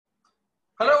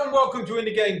Hello and welcome to In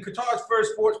the Game, Qatar's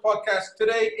first sports podcast.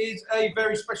 Today is a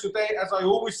very special day. As I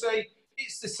always say,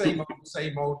 it's the same old,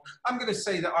 same old. I'm going to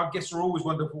say that our guests are always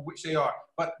wonderful, which they are.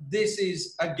 But this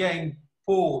is, again,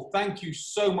 Paul, thank you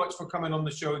so much for coming on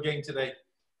the show again today.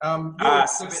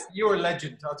 You're a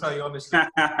legend, I'll tell you honestly.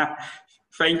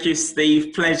 Thank you,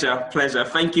 Steve. Pleasure.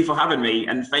 Thank you for having me,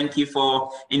 and thank you for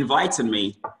inviting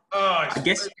me.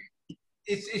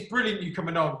 It's brilliant you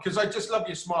coming on, because I just love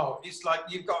your smile. It's like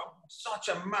you've got such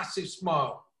a massive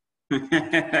smile.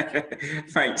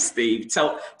 Thanks, Steve.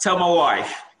 Tell my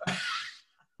wife.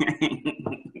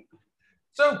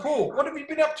 So, Paul, what have you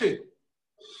been up to?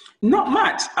 Not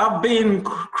much. I've been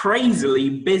crazily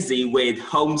busy with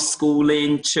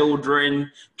homeschooling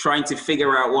children, trying to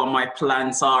figure out what my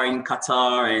plans are in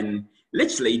Qatar, and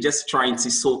literally just trying to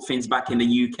sort things back in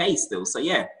the UK still. So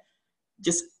yeah,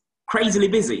 just crazily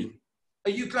busy.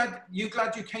 Are you glad you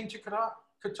came to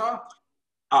Qatar?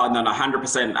 Oh, no,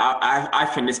 100%. I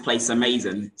think this place is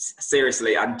amazing.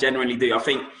 Seriously, I genuinely do. I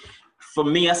think for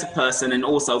me as a person and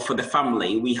also for the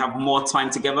family, we have more time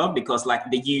together because like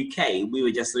the UK, we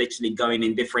were just literally going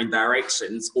in different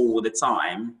directions all the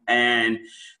time. And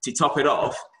to top it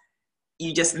off,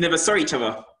 you just never saw each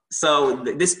other. So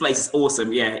this place is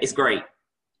awesome. Yeah, it's great.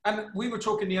 And we were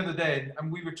talking the other day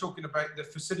and we were talking about the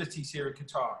facilities here in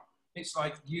Qatar. It's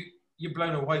like you're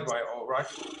blown away by it all, right?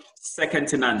 Second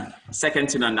to none.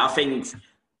 I think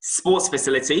sports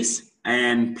facilities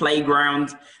and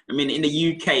playground. I mean, in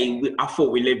the UK, I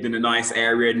thought we lived in a nice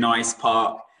area, nice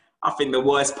park. I think the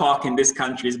worst park in this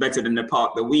country is better than the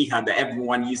park that we had that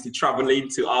everyone used to travel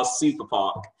into, our super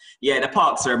park. Yeah, the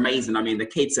parks are amazing. I mean, the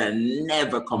kids are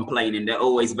never complaining. They're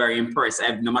always very impressed,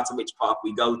 no matter which park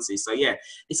we go to. So yeah,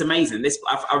 it's amazing.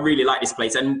 I really like this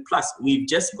place. And plus, we've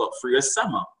just got through a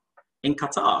summer in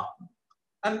Qatar.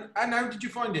 And how did you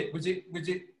find it? Was it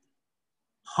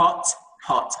hot?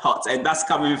 And that's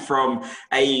coming from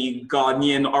a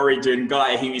Ghanaian origin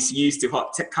guy who is used to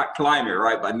hot climate,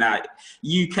 right? But now,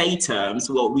 UK terms,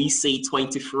 well, we see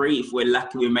 23. If we're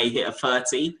lucky, we may hit a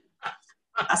 30.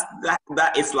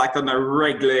 That is like on a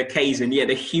regular occasion. Yeah,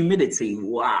 the humidity,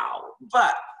 wow.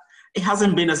 But it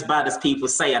hasn't been as bad as people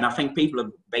say. And I think people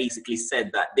have basically said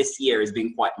that this year has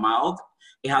been quite mild.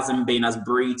 It hasn't been as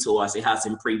brutal as it has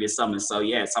in previous summers. So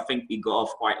yes, I think we got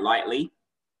off quite lightly.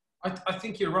 I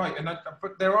think you're right,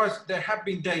 but there have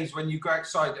been days when you go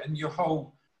outside and your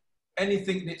whole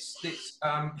anything the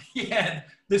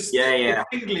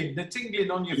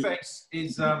tingling on your face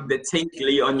is the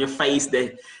tingling on your face,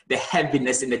 the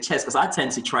heaviness in the chest. Because I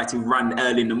tend to try to run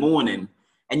early in the morning,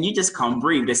 and you just can't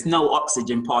breathe. There's no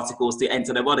oxygen particles to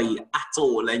enter the body at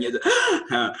all, and you're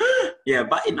yeah.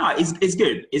 But no, it's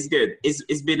good. It's good.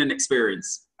 It's been an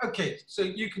experience. Okay, so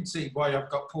you can see why I've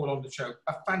got Paul on the show.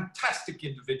 A fantastic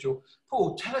individual.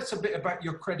 Paul, tell us a bit about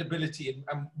your credibility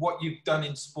and what you've done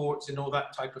in sports and all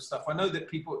that type of stuff. I know that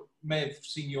people may have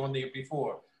seen you on there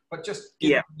before, but just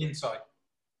give them an insight.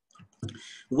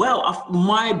 Well,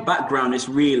 my background is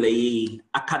really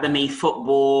academy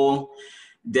football,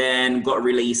 then got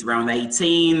released around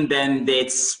 18, then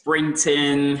did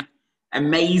sprinting,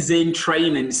 amazing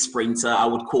training sprinter, I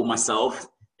would call myself.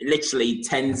 Literally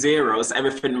 10 zeros,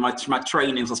 everything, my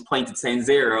trainings was pointed 10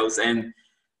 zeros, and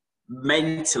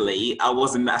mentally I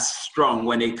wasn't that strong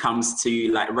when it comes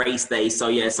to like race day. So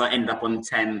yeah, so I ended up on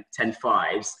 10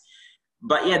 fives.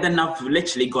 But yeah, then I've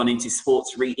literally gone into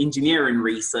sports engineering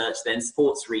research, then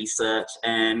sports research,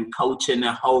 and coaching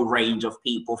a whole range of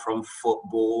people from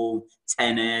football,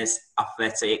 tennis,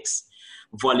 athletics,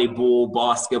 volleyball,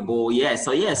 basketball.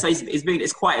 So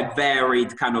it's quite a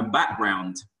varied kind of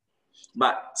background.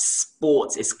 But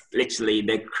sports is literally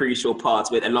the crucial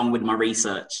part along with my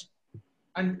research.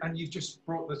 And you've just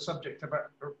brought the subject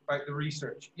about the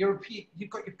research. You've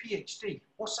got your PhD.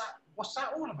 What's that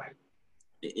all about?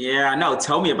 Yeah, I know.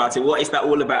 Tell me about it. What is that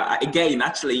all about? Again,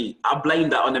 actually, I blame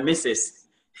that on the missus.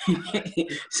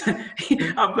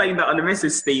 I blame that on the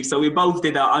missus, Steve. So we both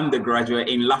did our undergraduate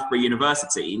in Loughborough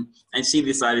University, and she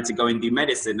decided to go and do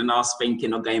medicine, and I was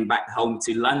thinking of going back home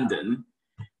to London.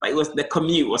 But the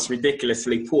commute was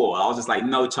ridiculously poor. I was just like,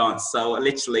 no chance. So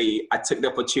literally, I took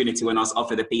the opportunity when I was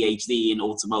offered a PhD in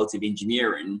automotive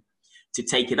engineering to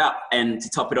take it up. And to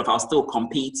top it off, I was still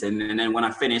competing. And then when I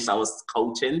finished, I was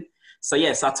coaching. So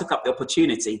yes, I took up the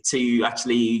opportunity to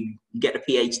actually get a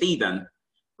PhD done,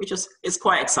 which is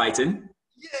quite exciting.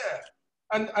 Yeah,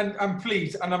 and I'm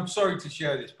pleased, and I'm sorry to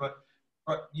share this, but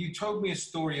you told me a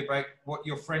story about what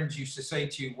your friends used to say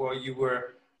to you while you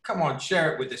were. Come on,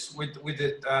 share it with us. With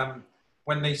it,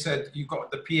 when they said you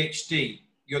got the PhD,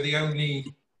 you're the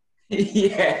only.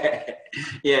 Yeah.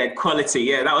 Yeah, quality.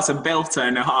 Yeah, that was a belter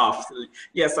and a half.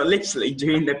 Yeah, so literally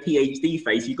during the PhD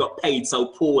phase, you got paid so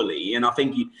poorly, and I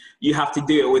think you have to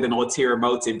do it with an ulterior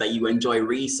motive that you enjoy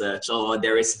research, or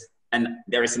there is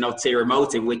an ulterior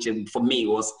motive, which for me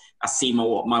was I see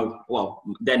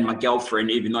then my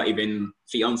girlfriend, even not even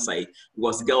fiance,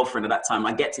 was girlfriend at that time.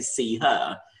 I get to see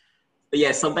her. But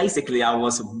yeah, so basically I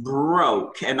was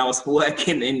broke and I was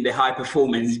working in the high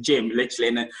performance gym, literally.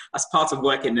 And as part of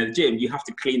working in the gym, you have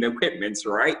to clean the equipment,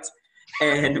 right?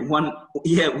 And one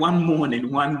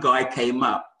morning, one guy came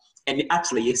up, and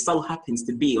it so happens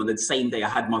to be on the same day I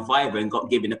had my Viva and got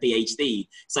given a PhD.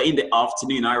 So in the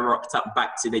afternoon, I rocked up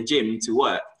back to the gym to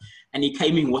work, and he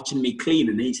came in watching me clean,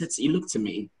 and he looked at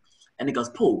me and he goes,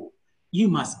 "Paul, you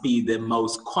must be the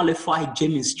most qualified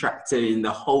gym instructor in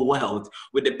the whole world.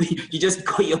 You just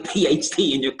got your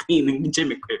PhD and you're cleaning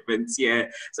gym equipment." Yeah,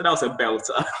 so that was a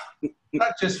belter.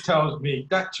 That just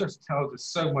tells us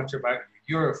so much about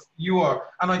you. You are,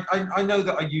 and I know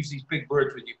that I use these big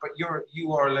words with you, but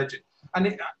you are a legend.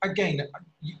 And again,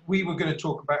 we were going to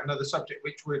talk about another subject,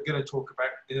 which we're going to talk about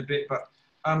in a bit. But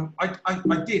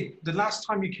I did the last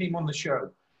time you came on the show.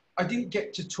 I didn't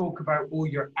get to talk about all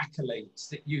your accolades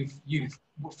that you've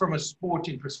from a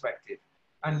sporting perspective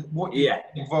and what you're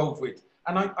involved with.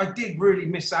 And I did really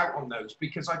miss out on those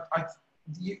because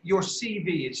your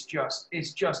CV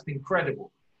is just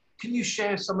incredible. Can you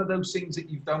share some of those things that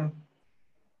you've done?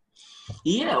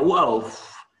 Yeah, well,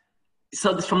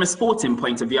 so from a sporting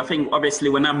point of view, I think obviously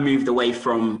when I moved away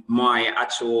from my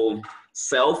actual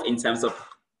self in terms of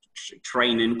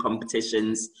training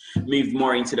competitions, moved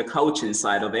more into the coaching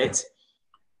side of it,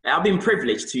 I've been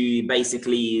privileged to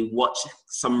basically watch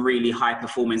some really high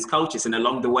performance coaches, and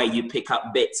along the way you pick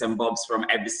up bits and bobs from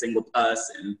every single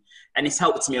person, and it's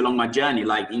helped me along my journey,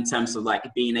 like in terms of like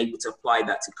being able to apply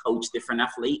that to coach different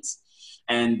athletes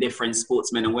and different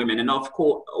sportsmen and women. And of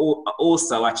course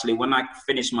also actually when I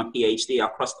finished my PhD, I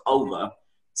crossed over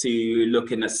to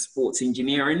looking at sports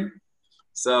engineering.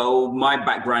 So my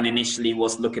background initially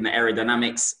was looking at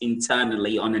aerodynamics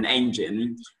internally on an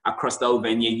engine. I crossed over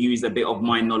and you use a bit of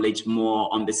my knowledge more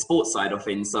on the sports side of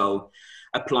things. So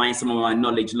applying some of my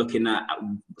knowledge, looking at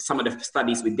some of the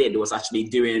studies we did was actually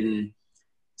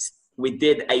we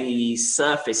did a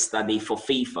surface study for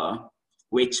FIFA,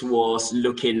 which was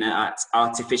looking at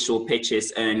artificial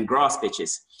pitches and grass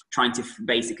pitches, trying to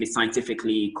basically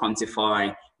scientifically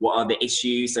quantify what are the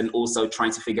issues and also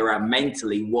trying to figure out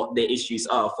mentally what the issues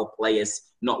are for players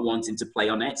not wanting to play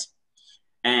on it.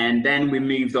 And then we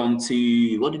moved on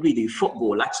to, what did we do?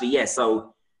 Football, actually, yeah.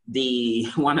 So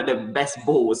one of the best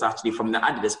balls actually from the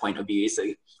Adidas point of view is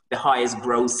the highest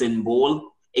grossing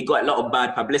ball. It got a lot of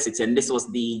bad publicity, and this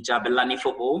was the Jabulani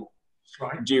football.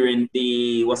 Right. During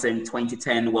the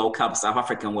 2010 World Cup, South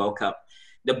African World Cup.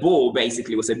 The ball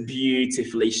basically was a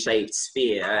beautifully shaped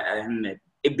sphere, and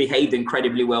it behaved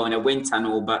incredibly well in a wind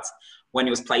tunnel, but when it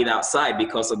was played outside,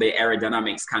 because of the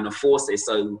aerodynamics kind of forces,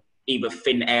 so either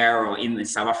thin air or in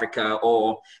South Africa,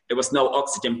 or there was no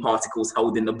oxygen particles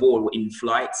holding the ball in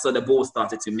flight, so the ball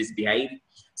started to misbehave.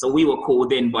 So we were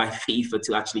called in by FIFA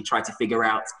to actually try to figure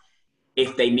out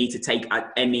if they need to take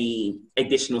any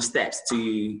additional steps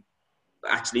to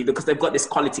actually, because they've got this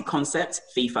quality concept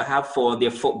FIFA have for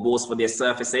their footballs, for their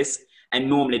surfaces. And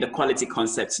normally the quality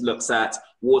concept looks at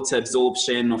water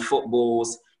absorption of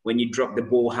footballs, when you drop the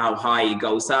ball, how high it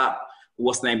goes up,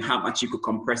 how much you could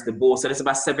compress the ball. So there's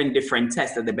about 7 different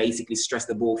tests that they basically stress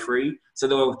the ball through. So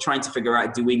they were trying to figure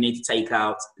out, do we need to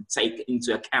take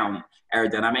into account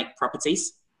aerodynamic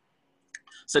properties?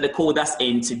 So they called us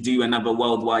in to do another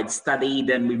worldwide study.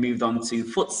 Then we moved on to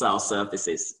futsal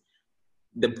surfaces.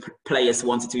 The players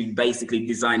wanted to basically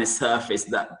design a surface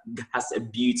that has a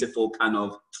beautiful kind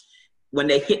of, when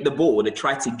they hit the ball, they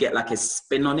try to get like a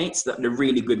spin on it, so that they're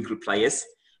really good players.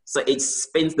 So it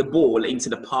spins the ball into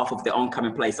the path of the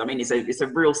oncoming players. I mean, it's a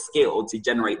real skill to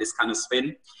generate this kind of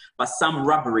spin, but some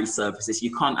rubbery surfaces,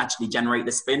 you can't actually generate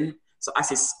the spin. So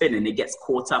as it's spinning, it gets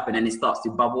caught up and then it starts to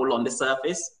bubble on the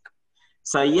surface.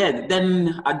 So yeah,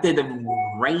 then I did a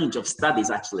range of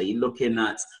studies actually, looking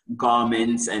at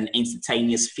garments and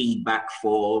instantaneous feedback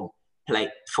for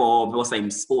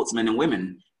sportsmen and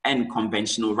women and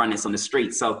conventional runners on the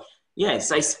street. So yeah,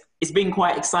 so it's been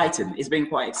quite exciting. It's been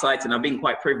quite exciting. I've been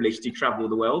quite privileged to travel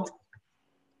the world.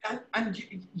 And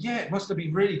yeah, it must have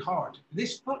been really hard.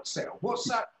 This futsal, what's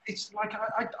that? It's like,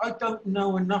 I don't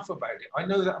know enough about it. I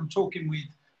know that I'm talking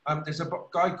with, there's a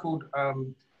guy called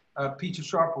Peter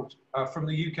Sharple from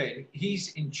the UK.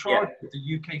 He's in charge of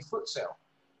the UK futsal.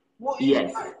 What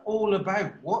is that all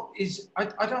about? What is, I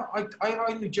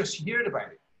only just heard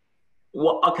about it.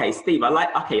 Well, okay, Steve,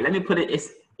 let me put it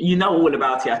You know all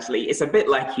about it, actually. It's a bit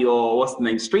like your, what's the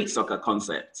name, street soccer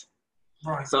concept.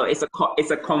 Right. So it's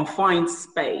a confined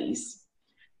space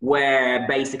where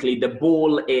basically the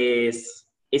ball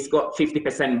it's got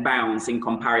 50% bounce in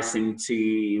comparison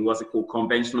to, what's it called,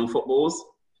 conventional footballs.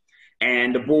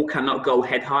 And the ball cannot go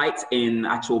head height in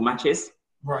actual matches.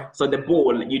 Right. So the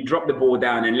ball, you drop the ball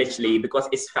down and literally, because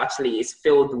it's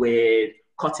filled with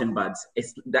cotton buds,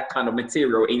 it's that kind of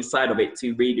material inside of it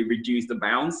to really reduce the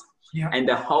bounce. Yeah. And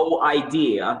the whole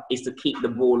idea is to keep the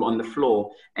ball on the floor.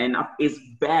 And it's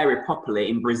very popular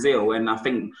in Brazil. And I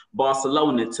think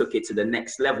Barcelona took it to the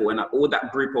next level. And all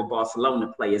that group of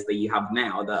Barcelona players that you have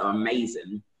now that are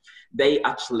amazing, they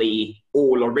actually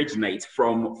all originate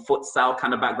from futsal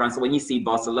kind of background. So when you see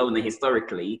Barcelona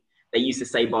historically, they used to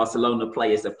say Barcelona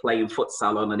players are playing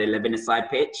futsal on an 11-a-side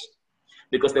pitch,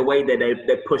 because the way that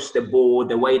they push the ball,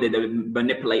 the way that they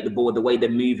manipulate the ball, the way they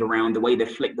move around, the way they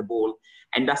flick the ball.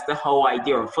 And that's the whole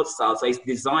idea of futsal. So it's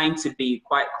designed to be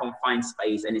quite confined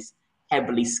space, and it's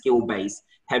heavily skill-based,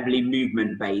 heavily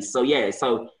movement-based. So yeah,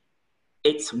 so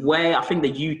it's where I think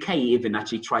the UK even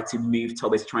actually tried to move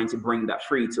towards trying to bring that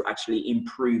through to actually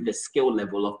improve the skill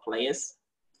level of players.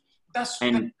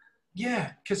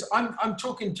 Yeah, because I'm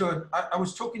talking to, I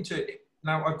was talking to,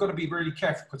 now I've got to be really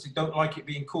careful because I don't like it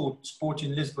being called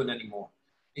Sporting Lisbon anymore.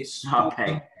 It's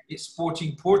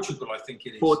Sporting Portugal, I think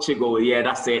it is. Portugal, yeah,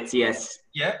 that's it, yes.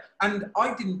 Yeah, and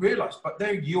I didn't realise, but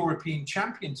they're European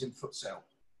champions in futsal.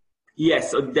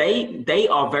 Yes, so they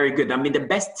are very good. I mean, the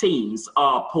best teams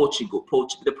are Portugal,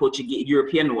 the Portuguese,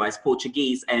 European-wise,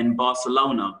 Portuguese and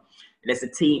Barcelona. There's a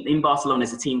team in Barcelona.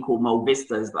 There's a team called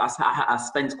Movistas. I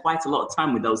spent quite a lot of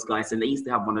time with those guys, and they used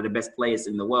to have one of the best players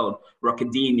in the world,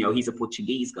 Rocadinho. He's a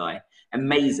Portuguese guy,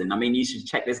 amazing. I mean, you should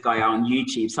check this guy out on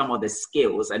YouTube. Some of the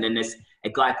skills, and then there's a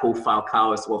guy called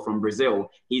Falcao as well from Brazil.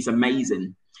 He's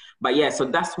amazing. But yeah, so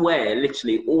that's where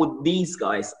literally all these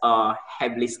guys are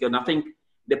heavily skilled. And I think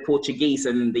the Portuguese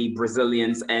and the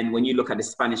Brazilians, and when you look at the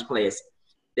Spanish players,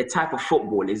 the type of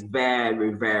football is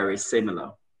very, very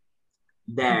similar.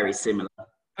 Very similar.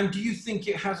 And do you think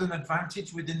it has an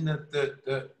advantage within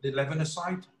the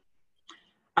 11-a-side?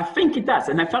 I think it does.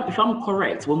 And if I'm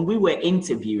correct, when we were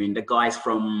interviewing the guys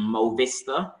from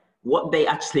Movista,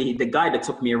 the guy that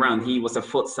took me around, he was a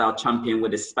futsal champion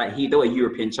with they were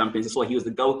European champions as well. He was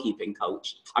the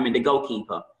the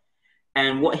goalkeeper.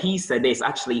 And what he said is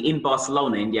actually in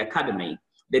Barcelona, in the academy,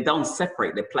 they don't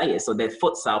separate the players. So the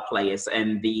futsal players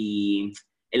and the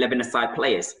 11-a-side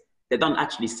players, they don't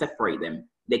actually separate them.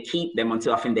 They keep them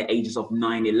until I think the ages of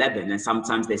 9, 11, and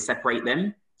sometimes they separate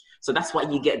them. So that's why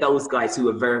you get those guys who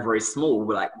are very, very small.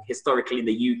 Like historically in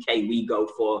the UK, we go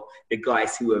for the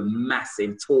guys who are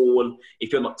massive, tall.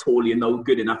 If you're not tall, you're no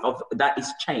good enough. That is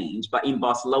changed. But in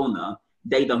Barcelona,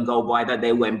 they don't go by that.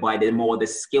 They went by the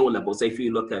skill level. So if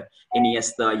you look at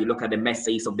Iniesta, you look at the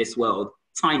Messis of this world,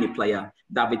 tiny player,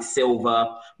 David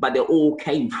Silva, but they all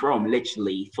came from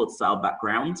literally futsal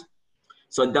background.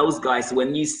 So those guys,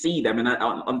 when you see them, and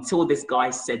until this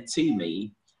guy said to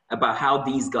me about how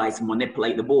these guys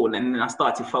manipulate the ball, and then I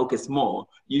started to focus more,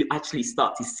 you actually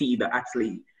start to see that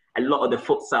actually a lot of the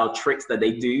futsal tricks that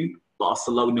they do,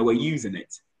 Barcelona were using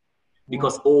it.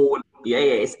 Because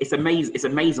it's amazing. It's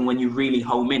amazing when you really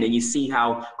home in and you see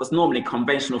how, because normally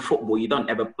conventional football, you don't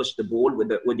ever push the ball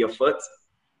with your foot.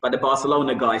 But the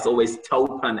Barcelona guys always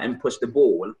toe punt and push the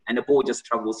ball, and the ball just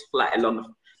travels flat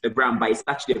along the ground. But it's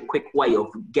actually a quick way of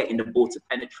getting the ball to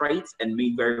penetrate and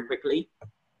move very quickly.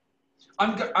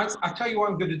 I tell you what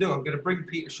I'm going to do. I'm going to bring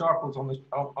Peter Sharples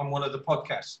on one of the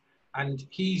podcasts, and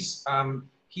he's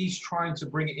trying to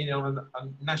bring it in on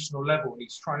a national level.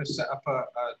 He's trying to set up a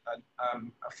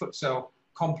futsal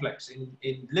complex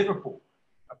in Liverpool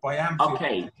by Anfield. Okay. I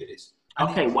think it is.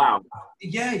 Wow.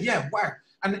 Yeah, wow.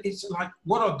 And it's like,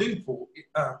 what I'll do, Paul,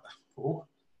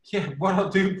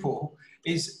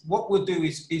 is what we'll do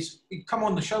is come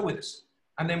on the show with us,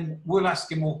 and then we'll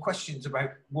ask him more questions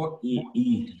about what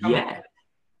yeah.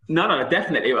 No,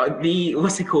 definitely.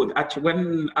 What's it called?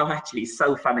 Actually,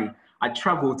 so funny. I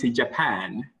traveled to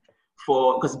Japan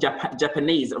because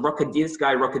Japanese, this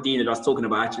guy Rocadinho that I was talking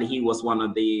about, actually, he was one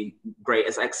of the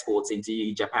greatest exports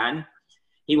into Japan.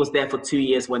 He was there for 2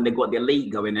 years when they got their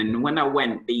league going. And when I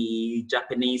went, the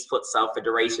Japanese Futsal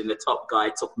Federation, the top guy,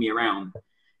 took me around.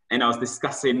 And I was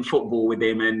discussing football with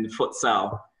him and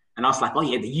futsal. And I was like, oh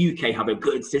yeah, the UK have a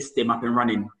good system up and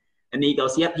running. And he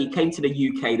goes, yep, he came to the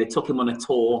UK. They took him on a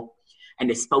tour. And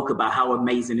they spoke about how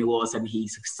amazing it was. And he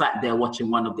sat there watching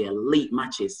one of the elite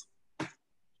matches.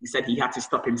 He said he had to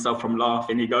stop himself from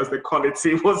laughing. He goes, the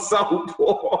quality was so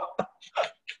poor.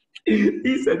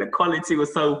 He said the quality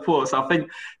was so poor. So I think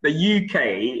the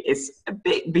UK is a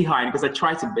bit behind because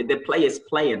the players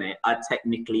playing it are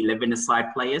technically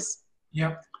 11-a-side players.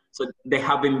 Yeah. So they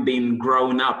haven't been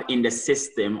grown up in the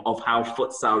system of how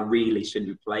futsal really should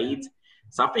be played.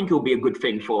 So I think it will be a good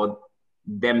thing for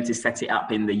them to set it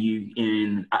up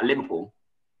at Liverpool.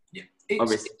 Yeah,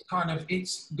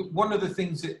 it's one of the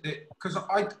things that because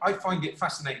I find it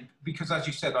fascinating because, as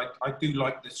you said, I do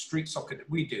like the street soccer that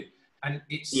we do, and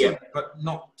it's similar, but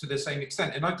not to the same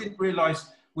extent. And I didn't realise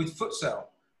with futsal,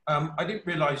 I didn't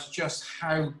realise just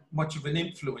how much of an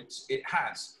influence it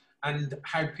has, and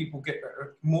how people get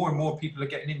more and more people are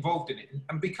getting involved in it.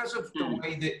 And because of the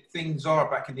way that things are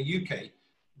back in the UK,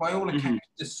 by all accounts,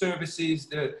 the services,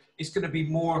 it's going to be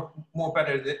more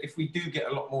better that if we do get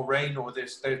a lot more rain or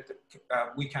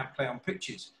we can't play on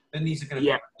pitches, then these are going to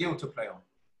be ideal to play on.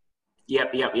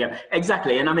 Yep.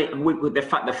 Exactly. And I mean, with the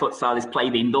fact that futsal is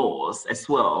played indoors as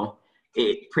well,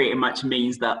 it pretty much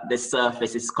means that the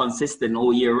surface is consistent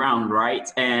all year round, right?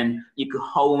 And you could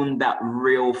hone that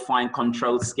real fine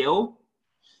control skill.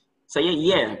 So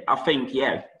I think,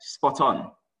 spot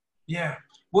on. Yeah.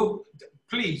 Well,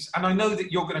 please, and I know that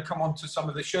you're going to come on to some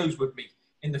of the shows with me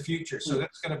in the future, so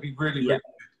that's going to be really good.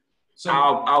 So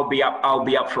I'll be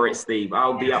up for it, Steve.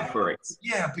 I'll be up for it.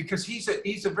 Yeah, because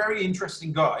he's a very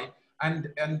interesting guy, and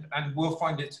we'll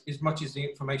find it as much as the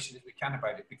information as we can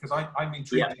about it, because I'm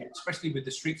intrigued, especially with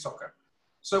the street soccer.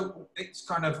 So it's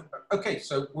kind of okay.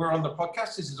 So we're on the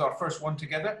podcast. This is our first one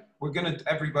together. We're going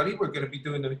to be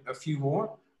doing a few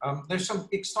more. There's some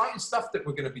exciting stuff that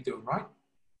we're going to be doing, right?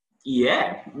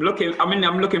 Yeah, I'm looking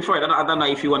for it. I don't know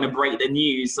if you want to break the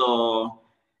news or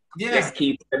let's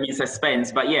keep them in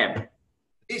suspense, but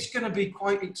it's going to be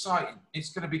quite exciting.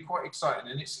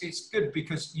 And it's good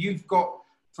because you've got,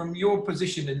 from your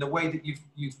position in the way that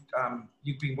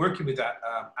you've been working with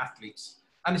athletes,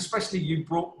 and especially you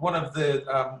brought one of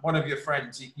your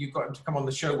friends. You got him to come on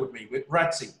the show with me, with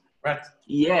Radzi.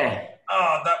 Yeah.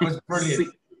 Oh, that was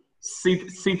brilliant.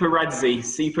 Super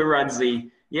Radzi.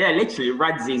 Yeah, literally,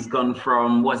 Radzi's gone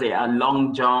from, a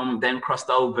long jump, then crossed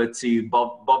over to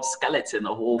Bob Skeleton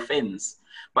of all things.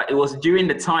 But it was during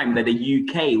the time that the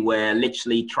UK were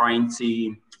literally trying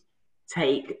to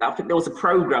I think there was a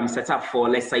program set up for,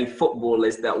 let's say,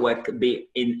 footballers that were be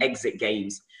in exit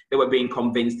games. They were being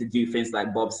convinced to do things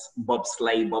like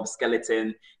bobsleigh, Bob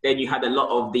Skeleton. Then you had a lot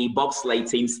of the bobsleigh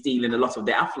team stealing a lot of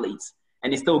the athletes.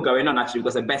 And it's still going on, actually,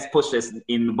 because the best pushers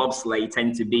in bobsleigh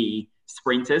tend to be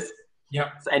sprinters.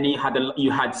 Yeah. And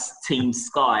you had Team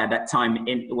Sky at that time,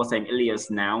 it was saying Ilias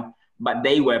now, but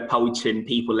they were poaching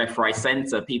people left, right,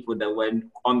 center, people that were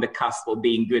on the cusp of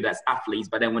being good as athletes.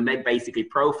 But then when they basically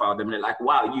profiled them, they're like,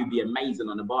 wow, you'd be amazing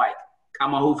on a bike.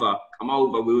 Come over,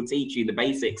 we'll teach you the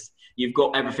basics. You've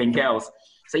got everything else.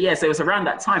 So it was around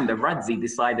that time that Radzi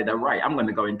decided, all right, I'm going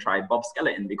to go and try Bob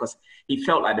Skeleton, because he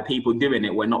felt like the people doing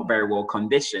it were not very well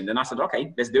conditioned. And I said,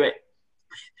 okay, let's do it.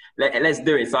 Let's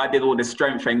do it. So I did all the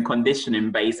strength and conditioning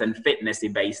based and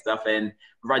fitnessy based stuff. And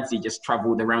Radzi just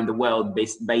traveled around the world,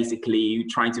 basically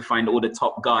trying to find all the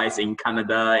top guys in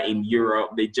Canada, in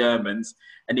Europe, the Germans.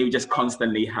 And he would just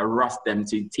constantly harass them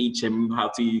to teach him how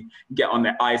to get on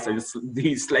the ice and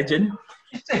do sledging.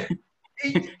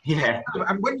 Yeah.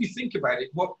 And when you think about it,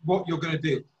 what you're going to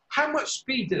do, how much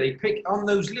speed do they pick on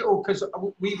those little, because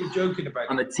we were joking about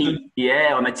on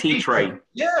on a tea tray.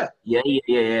 Yeah.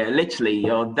 Literally,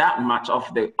 you're that much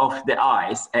off the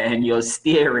ice, and you're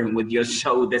steering with your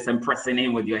shoulders and pressing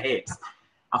in with your hips.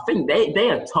 I think they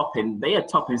are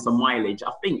topping some mileage.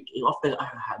 I think off the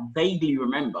vaguely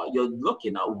remember, you're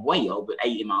looking at way over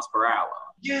 80 miles per hour.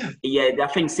 Yeah. I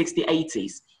think 60,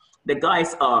 80s. The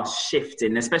guys are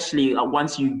shifting, especially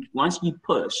once you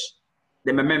push.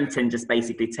 The momentum just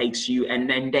basically takes you, and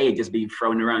then they're just being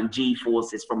thrown around,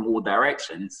 G-forces from all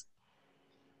directions.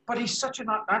 But he's such and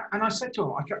I said to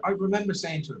him, I remember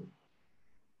saying to him,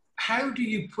 how do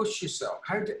you push yourself?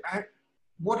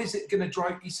 What is it going to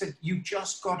drive? He said, you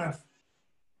just got to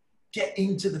get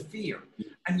into the fear.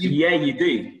 And you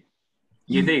do.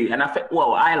 You do. And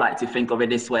I like to think of it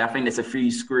this way. I think there's a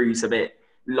few screws a bit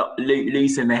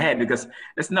loose in the head, because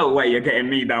there's no way you're getting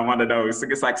me down one of those.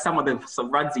 It's like some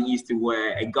Radzi used to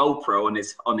wear a GoPro on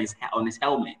his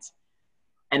helmet,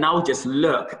 and I'll just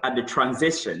look at the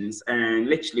transitions, and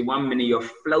literally 1 minute you're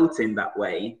floating that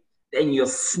way, then you're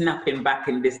snapping back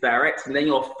in this direction, then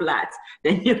you're flat,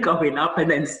 then you're going up and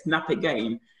then snap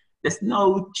again. There's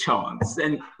no chance.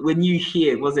 And when you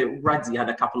hear, Radzi had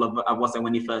a couple of,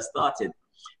 when he first started,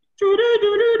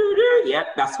 yeah,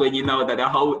 that's when you know that the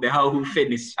whole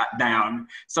thing is shut down.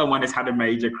 Someone has had a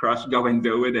major crush. Go and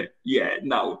deal with it. Yeah,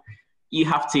 no, you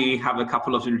have to have a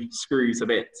couple of screws a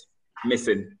bit.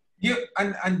 missing.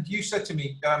 And you said to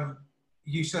me,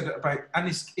 you said about, and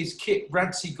his kit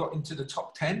Radzi got into the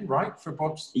top 10, right, for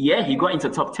Bob's? Yeah, he got into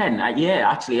top 10. Yeah,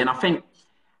 actually, and I think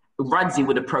Radzi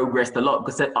would have progressed a lot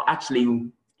because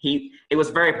actually it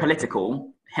was very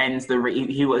political. Hence,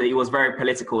 he was very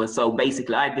political. And so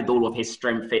basically, I did all of his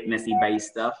strength, fitnessy based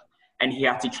stuff, and he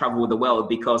had to travel the world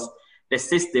because the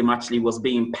system actually was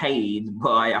being paid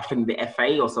by, I think, the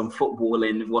FA or some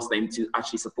footballing was them to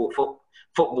actually support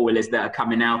footballers that are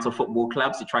coming out of football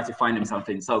clubs to try to find them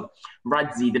something. So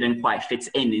Radzi didn't quite fit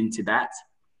into that,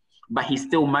 but he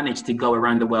still managed to go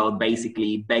around the world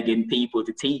basically begging people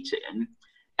to teach him.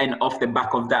 And off the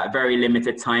back of that very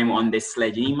limited time on this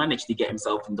sledge, he managed to get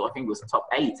himself into, I think it was top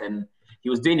 8. And he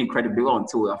was doing incredibly well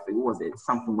until, I think, what was it?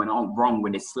 Something went on wrong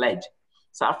with his sledge.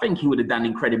 So I think he would have done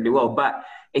incredibly well. But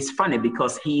it's funny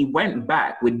because he went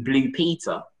back with Blue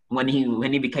Peter when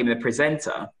he became the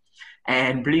presenter.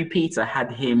 And Blue Peter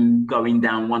had him going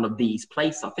down one of these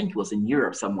places. I think it was in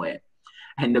Europe somewhere.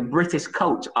 And the British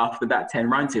coach after that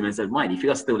turned around to him and said, right, if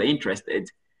you're still interested,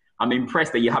 I'm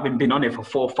impressed that you haven't been on it for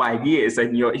 4 or 5 years.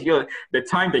 And you're the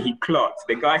time that he clocked,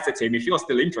 the guy said to him, if you're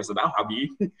still interested, I'll have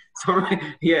you. So,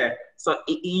 yeah. So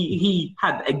he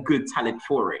had a good talent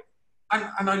for it.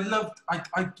 And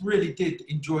I really did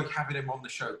enjoy having him on the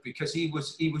show because he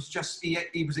was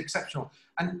exceptional.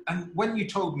 And when you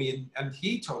told me, and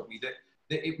he told me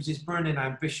that it was his burning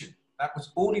ambition, that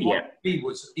was all he wanted to be,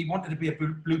 he wanted to be a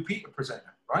Blue Peter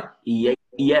presenter, right?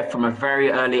 Yeah, from a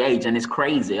very early age. And it's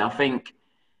crazy. I think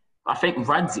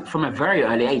Radzi, from a very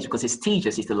early age, because his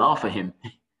teachers used to laugh at him.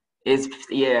 I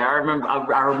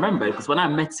remember because when I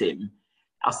met him,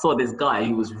 I saw this guy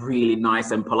who was really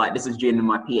nice and polite. This was during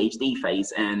my PhD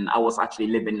phase, and I was actually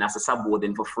living as a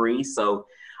subwarden for free. So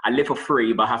I live for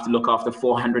free, but I have to look after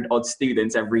 400 odd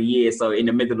students every year. So in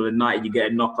the middle of the night, you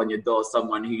get a knock on your door,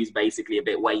 someone who's basically a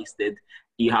bit wasted.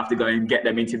 You have to go and get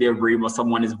them into their room, or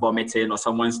someone is vomiting, or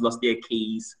someone's lost their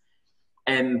keys.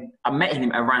 And I met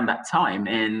him around that time,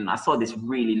 and I saw this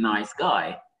really nice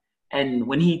guy. And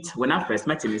when I first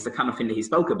met him, it's the kind of thing that he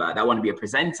spoke about. I want to be a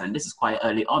presenter, and this is quite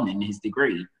early on in his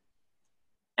degree.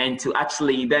 And to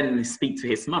actually then speak to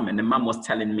his mum, and the mum was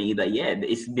telling me that, yeah,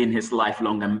 it's been his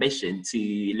lifelong ambition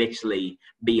to literally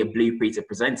be a Blue Peter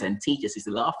presenter, and teachers used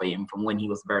to laugh at him from when he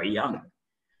was very young.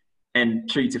 And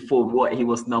true to form, he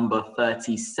was number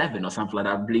 37 or something like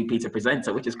that, Blue Peter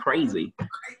presenter, which is crazy.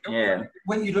 Yeah.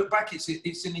 When you look back, it's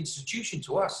an institution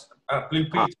to us, Blue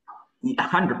Peter.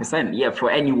 100%, yeah. For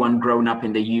anyone grown up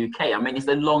in the UK, I mean, it's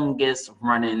the longest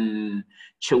running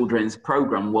children's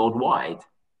program worldwide.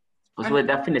 Because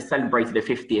I think they celebrated the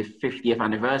 50th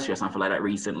anniversary or something like that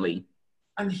recently.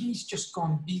 And he's just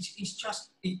gone. He's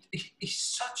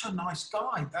such a nice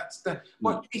guy.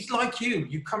 He's like you.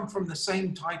 You come from the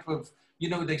same type of.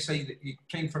 They say that you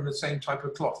came from the same type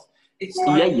of cloth. It's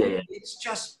like, It's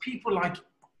just people like,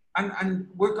 and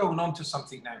we're going on to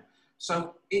something now.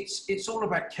 So it's all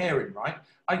about caring, right?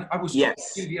 I was talking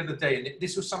to you the other day, and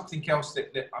this was something else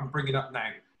that I'm bringing up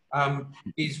now.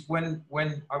 Is when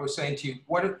I was saying to you,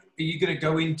 are you going to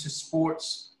go into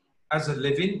sports as a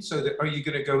living? So are you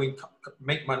going to go and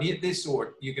make money at this, or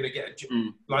are you going to get a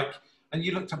job? And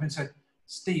you looked up and said,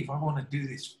 Steve, I want to do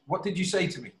this. What did you say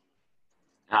to me?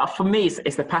 For me,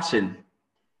 it's the passion.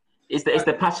 It's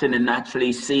the passion in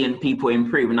actually seeing people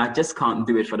improve, and I just can't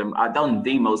do it for them. I don't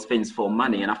do most things for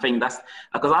money, and I think that's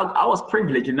because I was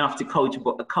privileged enough to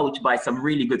coach by some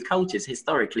really good coaches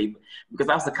historically, because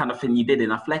that's the kind of thing you did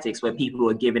in athletics, where people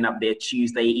were giving up their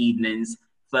Tuesday evenings,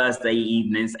 Thursday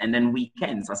evenings, and then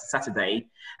weekends as a Saturday.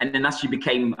 And then as you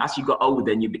got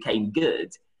older and you became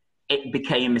good, it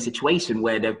became a situation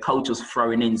where the coach was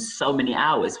throwing in so many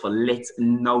hours for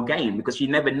no gain, because you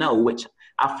never know which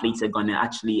athletes are going to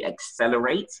actually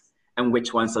accelerate and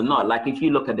which ones are not. Like if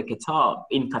you look at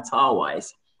Qatar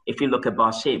wise, if you look at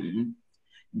Bashim,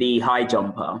 the high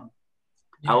jumper,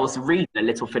 I was reading a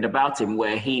little bit about him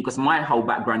because my whole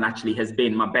background actually has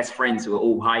been my best friends who are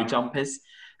all high jumpers.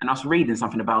 And I was reading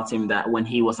something about him that when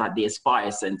he was at the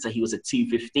Aspire Center, he was a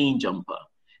 215 jumper,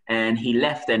 and he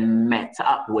left and met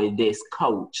up with this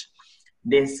coach.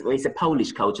 It's a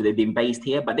Polish coach. They've been based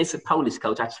here, but this Polish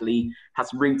coach actually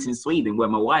has roots in Sweden, where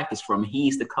my wife is from. He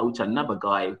used to coach another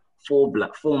guy, Form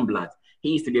Blood.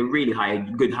 He used to be a really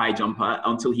good high jumper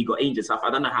until he got injured. So I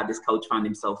don't know how this coach found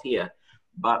himself here.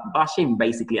 But Bashim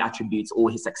basically attributes all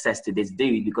his success to this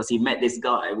dude, because he met this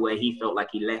guy where he felt like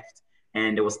he left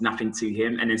and there was nothing to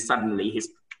him. And then suddenly his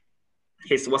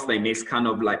kind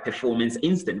of like performance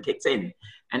instinct kicked in.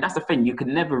 And that's the thing, you could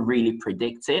never really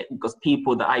predict it, because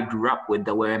people that I grew up with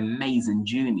that were amazing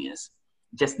juniors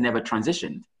just never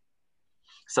transitioned.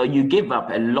 So you give up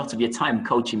a lot of your time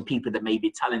coaching people that may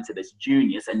be talented as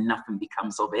juniors and nothing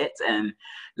becomes of it. And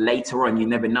later on, you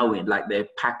never know it, like the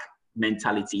pack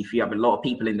mentality. If you have a lot of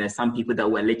people in there, some people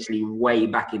that were literally way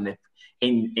back in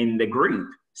the group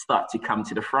start to come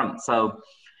to the front. So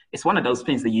it's one of those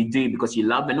things that you do because you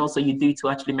love, and also you do to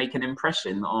actually make an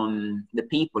impression on the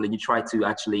people, and you try to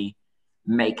actually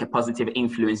make a positive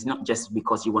influence, not just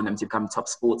because you want them to become top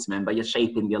sportsmen, but you're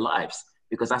shaping their lives.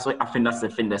 Because that's what I think, that's the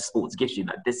thing that sports gives you,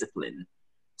 that discipline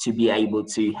to be able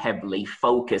to heavily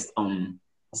focus on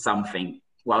something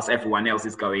whilst everyone else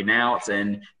is going out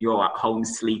and you're at home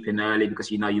sleeping early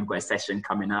because you know you've got a session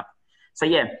coming up. So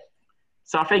yeah,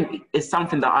 so I think it's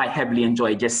something that I heavily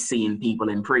enjoy, just seeing people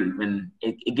improve, and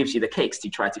it gives you the kicks to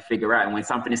try to figure out. And when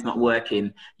something is not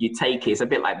working, you take it. It's a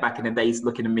bit like back in the days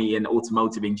looking at me in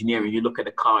automotive engineering. You look at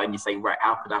the car and you say, right,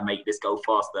 how could I make this go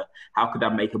faster? How could I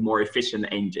make a more efficient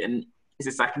engine? It's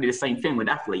exactly the same thing with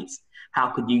athletes. How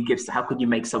could you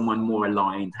make someone more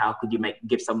aligned? How could you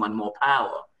give someone more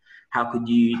power? How could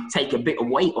you take a bit of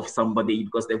weight off somebody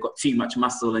because they've got too much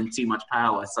muscle and too much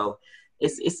power? So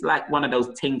it's like one of those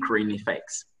tinkering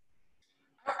effects.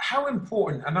 How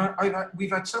important, and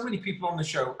we've had so many people on the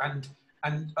show, and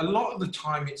a lot of the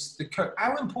time it's the coach.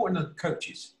 How important are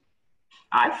coaches?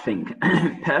 I think,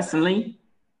 personally,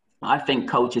 I think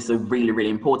coaches are really,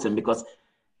 really important, because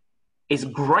it's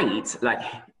great. Like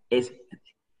it's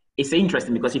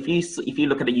interesting because if you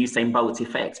look at the Usain Bolt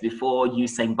effect, before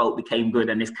Usain Bolt became good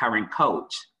and his current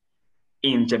coach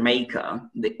in Jamaica,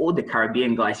 all the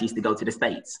Caribbean guys used to go to the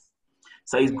States.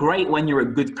 So it's great when you're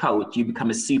a good coach, you become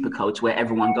a super coach where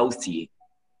everyone goes to you.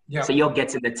 Yeah. So you're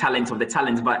getting the talent of the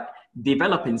talent, but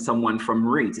developing someone from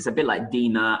roots. It's a bit like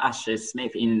Dina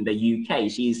Asher-Smith in the UK.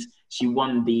 She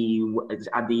won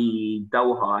at the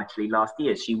Doha actually last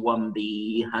year. She won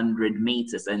the 100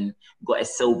 meters and got a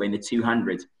silver in the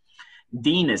 200.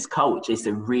 Dina's coach is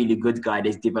a really good guy.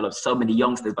 That's developed so many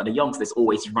youngsters, but the youngsters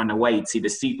always run away to the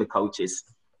super coaches.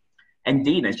 And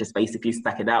Dina's just basically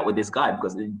stuck it out with this guy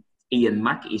because Ian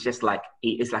Mackey is just like,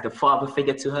 it's like a father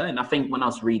figure to her. And I think when I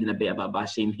was reading a bit about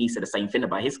Bashim, he said the same thing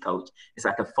about his coach. It's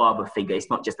like a father figure. It's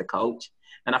not just a coach.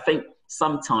 And I think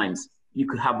sometimes you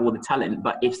could have all the talent,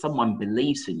 but if someone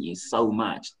believes in you so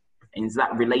much, and it's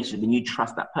that relationship, and you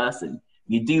trust that person,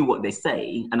 you do what they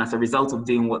say. And as a result of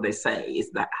doing what they say,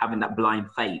 is that having that blind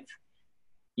faith,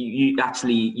 you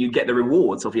get the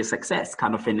rewards of your success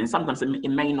kind of thing. And sometimes it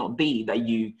may not be that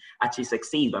you actually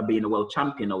succeed by being a world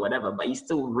champion or whatever, but you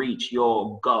still reach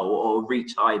your goal or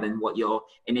reach higher than what your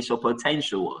initial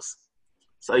potential was.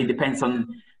 So it depends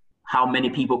on how many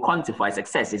people quantify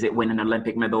success. Is it winning an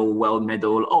Olympic medal, world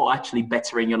medal, or actually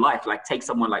bettering your life? Like take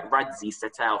someone like Radzi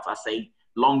set out as a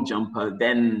long jumper,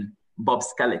 then Bob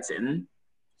Skeleton,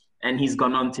 and he's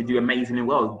gone on to do amazingly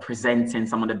well, presenting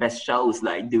some of the best shows,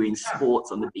 like doing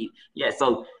sports on the beat. Yeah,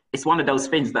 so it's one of those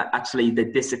things that actually the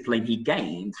discipline he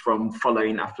gained from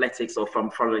following athletics or from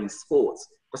following sports,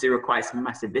 because it requires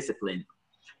massive discipline,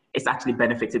 it's actually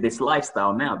benefited this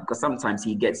lifestyle now, because sometimes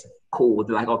he gets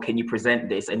called like, oh, can you present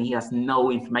this? And he has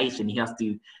no information. He has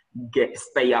to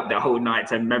stay up the whole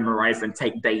night and memorize and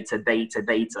take data.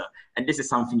 And this is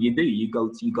something you do. You go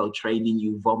training,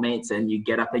 you vomit, and you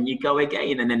get up and you go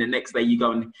again. And then the next day you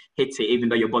go and hit it, even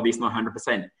though your body's not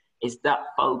 100%. It's that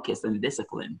focus and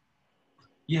discipline.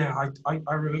 Yeah,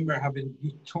 I remember having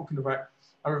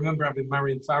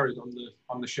Marion Farad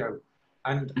on the show,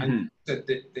 and said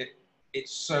that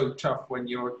it's so tough when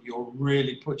you're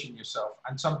really pushing yourself,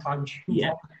 and sometimes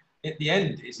at the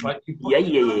end it's like you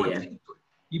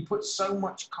put so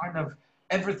much kind of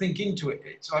everything into it.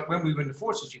 It's like when we were in the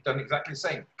forces, you've done exactly the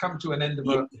same. Come to an end of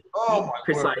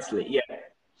precisely,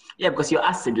 yeah, because your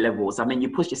acid levels, I mean, you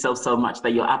push yourself so much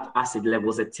that your acid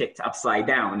levels are tipped upside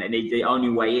down, and the only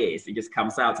way is it just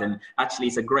comes out. And actually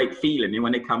it's a great feeling, and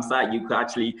when it comes out, you could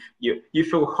actually you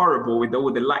feel horrible with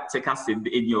all the lactic acid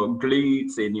in your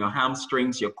glutes, in your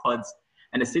hamstrings, your quads,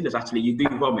 and as soon as actually you do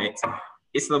vomit,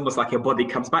 it's almost like your body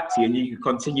comes back to you and you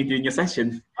continue doing your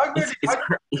session. I never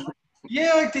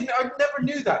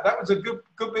knew that. That was a good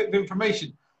bit of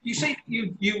information. You see,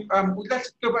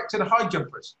 let's go back to the high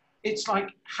jumpers. It's like,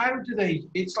 how do they?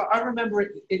 It's like, I remember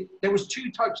there was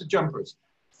two types of jumpers.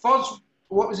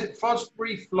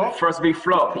 Fosbury flop. Fosbury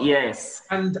flop, yes.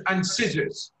 And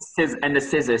scissors. And the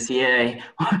scissors, yeah.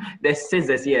 The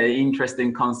scissors, yeah.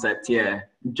 Interesting concept, yeah.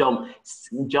 Jump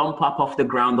up off the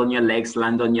ground on your legs,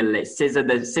 land on your legs. Scissor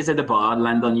the bar,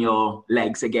 land on your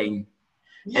legs again.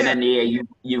 Yeah. And then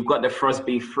you've got the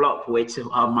Frosby flop, which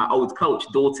my old coach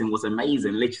Dalton was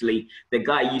amazing. Literally, the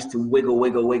guy used to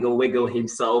wiggle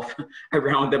himself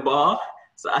around the bar.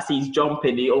 So as he's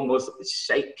jumping, he almost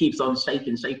keeps on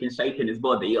shaking his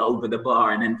body over the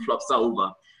bar and then flops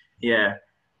over. Yeah.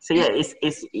 So yeah,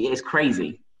 it's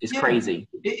crazy. It's crazy.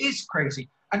 It is crazy.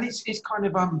 And it's kind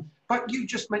of, but you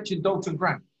just mentioned Dalton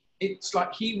Grant. It's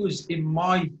like he was in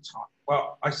my time.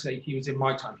 Well, I say he was in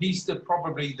my time. He's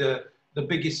probably the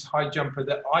biggest high jumper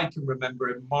that I can remember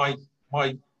in my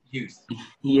youth.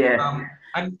 Yeah.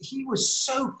 And he was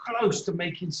so close to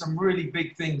making some really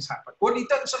big things happen. Well, he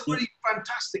done some really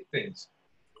fantastic things.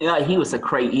 Yeah, he's a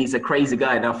crazy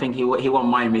guy, and I think he won't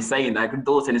mind me saying that.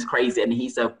 Dalton is crazy, and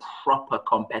he's a proper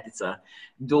competitor.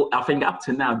 I think up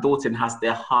to now, Dalton has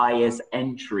the highest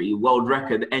world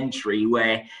record entry,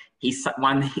 where he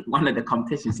one of the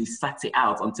competitions, he sat it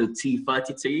out until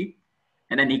 2:32,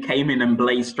 and then he came in and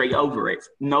blazed straight over it.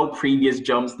 No previous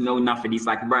jumps, no nothing. He's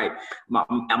like, right,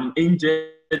 I'm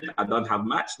injured. I don't have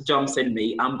much jumps in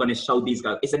me. I'm going to show these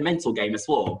guys. It's a mental game as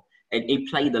well. And he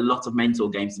played a lot of mental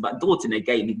games. But Dalton,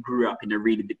 again, he grew up in a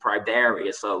really deprived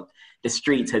area. So the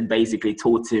streets had basically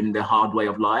taught him the hard way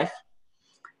of life.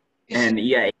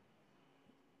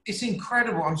 It's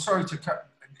incredible. I'm sorry to cut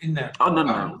in there. Oh,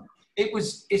 no.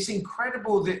 It's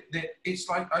incredible that it's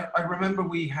like, I remember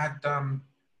we had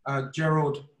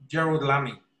Gerald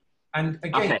Lammy. And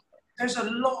again, there's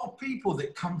a lot of people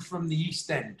that come from the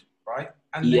East End, right?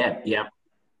 And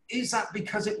is that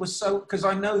because it was so, because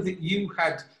I know that you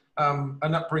had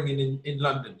an upbringing in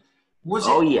London. Was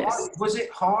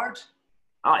it hard?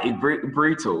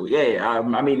 Brutal. Yeah.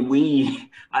 I mean,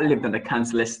 I lived on the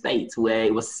council estate where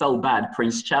it was so bad.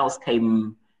 Prince Charles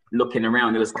came looking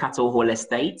around. It was Cattle Hall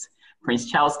Estate.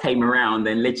 Prince Charles came around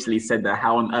and literally said that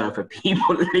how on earth are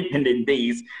people living in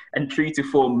these? And true to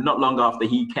form, not long after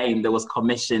he came, there was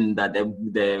commission that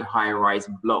the high-rise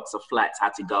blocks of flats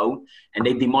had to go, and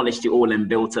they demolished it all and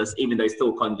built us, even though it's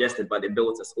still congested, but they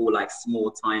built us all like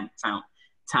small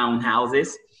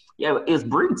townhouses. Yeah, it's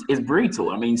brutal.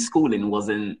 I mean, schooling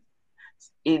wasn't.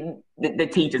 The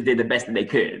teachers did the best that they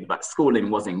could, but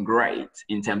schooling wasn't great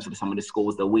in terms of some of the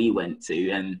schools that we went to,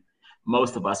 and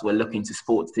most of us were looking to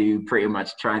sports to pretty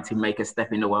much try to make a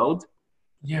step in the world.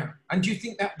 Yeah. And do you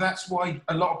think that's why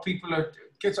a lot of people are,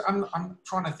 because I'm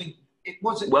trying to think, it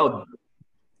wasn't. Well,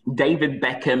 David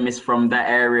Beckham is from that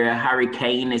area. Harry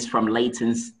Kane is from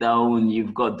Leytonstone.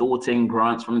 You've got Dalton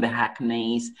Grant from the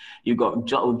Hackneys. You've got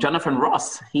Jonathan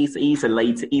Ross. He's a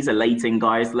Leyton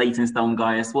guy, Leytonstone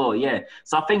guy as well. Yeah.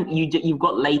 So I think you've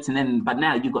got Leyton, but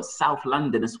now you've got South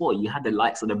London as well. You had the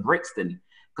likes of the Brixton.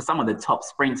 Because some of the top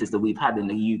sprinters that we've had in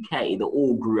the UK, they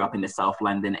all grew up in the South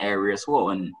London area as well.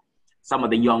 And some of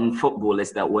the young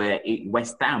footballers that were at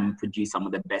West Ham produced some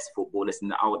of the best footballers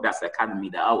that's the academy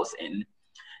that I was in.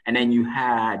 And then you've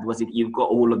got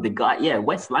all of the guys,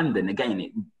 West London,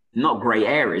 again, not great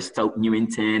areas, Stoke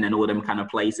Newington and all them kind of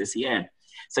places, yeah.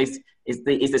 So it's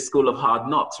the school of hard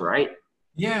knocks, right?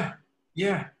 Yeah.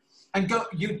 And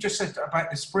you just said about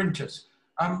the sprinters.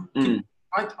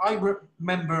 I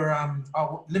remember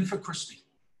Linford Christie.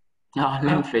 Oh,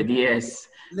 Linford, yes.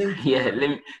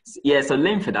 So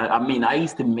Linford, I mean, I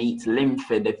used to meet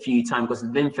Linford a few times because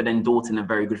Linford and Dalton are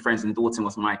very good friends, and Dalton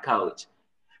was my coach.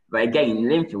 But again,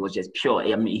 Linford was just pure.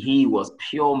 I mean, he was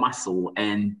pure muscle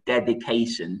and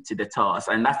dedication to the task.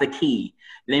 And that's the key.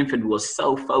 Linford was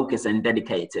so focused and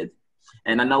dedicated.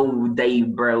 And I know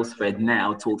Dave Brailsford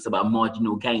now talks about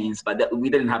marginal gains, but we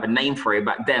didn't have a name for it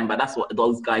back then. But that's what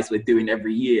those guys were doing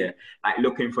every year, like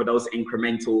looking for those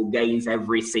incremental gains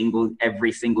every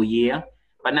single year.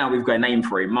 But now we've got a name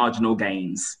for it, marginal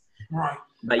gains. Right.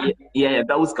 But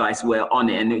those guys were on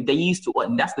it, and they used to.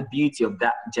 And that's the beauty of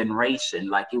that generation.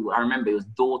 Like I remember, it was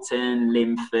Dalton,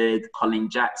 Linford, Colin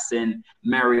Jackson,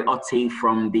 Mary Otti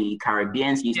from the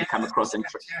Caribbean used to come across, and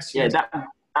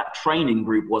that training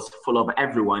group was full of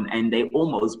everyone, and they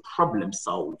almost problem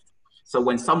solved. So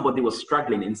when somebody was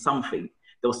struggling in something,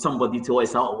 there was somebody to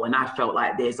always say, oh, when I felt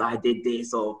like this, I did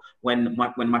this. Or when my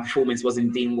performance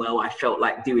wasn't doing well, I felt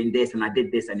like doing this and I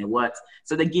did this and it worked.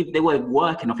 So they were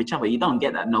working off each other. You don't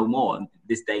get that no more in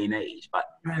this day and age. But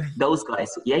those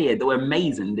guys, they were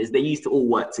amazing. They used to all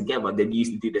work together. They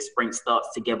used to do the sprint starts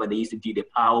together. They used to do the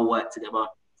power work together.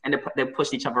 And they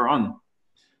pushed each other on.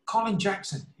 Colin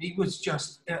Jackson, he was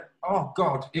just, oh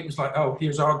God, it was like, oh,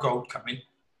 here's our gold coming.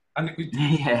 And it was,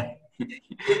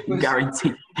 it was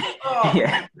guaranteed. Oh.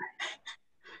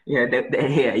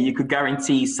 You could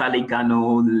guarantee Sally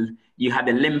Gunnell. You had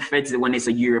the Linford when it's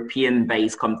a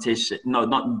European-based competition. No,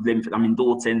 not Linford. I mean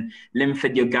Dalton.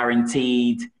 Linford, you're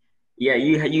guaranteed. Yeah,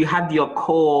 you had your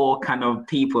core kind of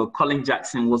people. Colin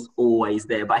Jackson was always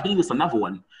there, but he was another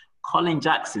one. Colin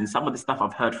Jackson. Some of the stuff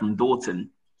I've heard from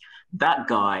Dalton, that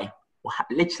guy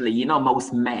literally, you know,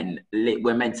 most men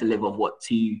we're meant to live off what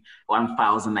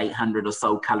 1,800 or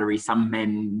so calories. Some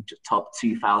men top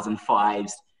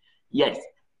 2,005s. Yes,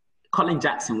 Colin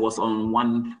Jackson was on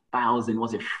 1,000,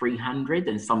 was it 300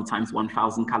 and sometimes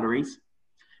 1,000 calories.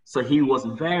 So he was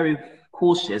very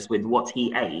cautious with what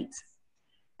he ate.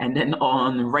 And then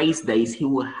on race days, he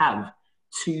will have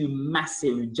two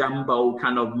massive jumbo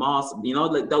kind of Mars, you know,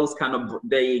 like those kind of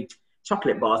the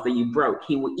chocolate bars that you broke.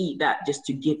 He will eat that just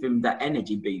to give him that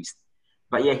energy boost.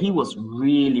 But yeah, he was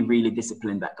really, really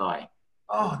disciplined, that guy.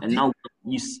 Oh, and now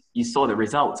you saw the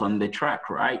results on the track,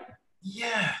 right?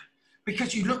 Yeah,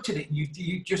 because you looked at it, you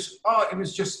just, it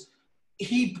was just,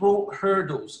 he brought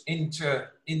hurdles into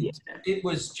it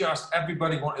was just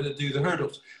everybody wanted to do the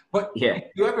hurdles. But if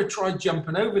you ever tried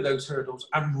jumping over those hurdles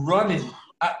and running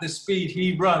at the speed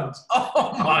he runs,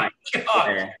 oh my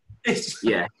God.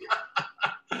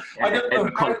 I don't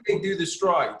know how they do the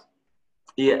stride.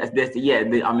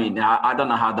 I mean, I don't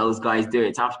know how those guys do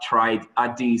it. I've tried, I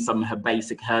do some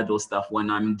basic hurdle stuff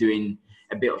when I'm doing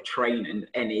a bit of training,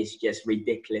 and it's just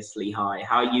ridiculously high.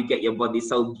 How you get your body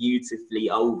so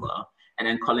beautifully over. And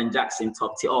then Colin Jackson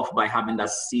topped it off by having that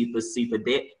super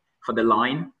dip for the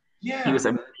line. Yeah. He was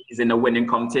amazing at winning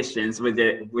competitions with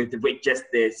just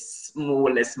the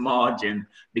smallest margin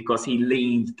because he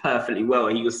leaned perfectly well.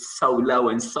 He was so low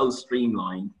and so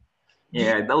streamlined.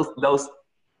 Yeah, those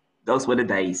were the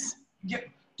days. Yeah.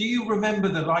 Do you remember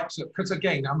the likes of, because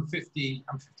again, I'm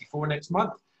 54 next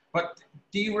month, but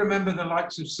do you remember the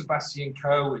likes of Sebastian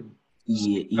Coe?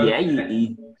 Yeah.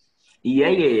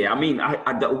 I mean,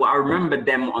 I remember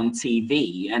them on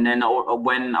TV, and then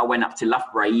when I went up to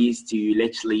Loughborough, I used to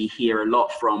literally hear a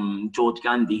lot from George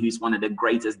Gandhi, who's one of the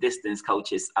greatest distance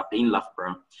coaches up in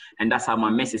Loughborough, and that's how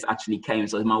my missus actually came.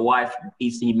 So my wife,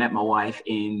 he met my wife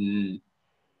in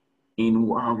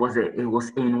was it? It was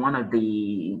in one of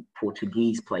the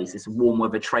Portuguese places, warm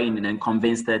weather training, and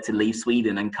convinced her to leave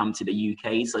Sweden and come to the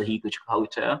UK so he could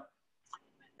coach her.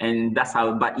 And that's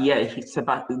how. But yeah,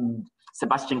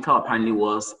 Sebastian Coe apparently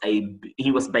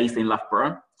he was based in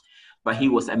Loughborough, but he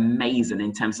was amazing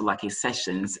in terms of like his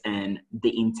sessions and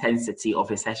the intensity of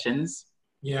his sessions.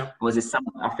 Yeah.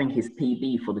 I think his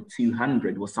PB for the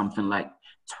 200 was something like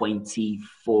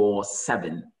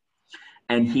 24/7.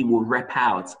 And he will rep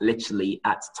out literally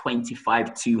at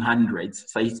 25 200s.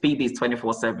 So his PB is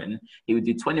 24/7. He would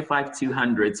do 25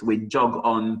 200s with jog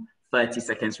on 30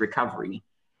 seconds recovery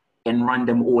and run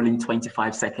them all in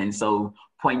 25 seconds. So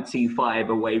 0.25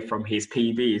 away from his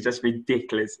PB is just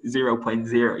ridiculous.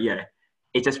 0.0, yeah.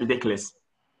 It's just ridiculous.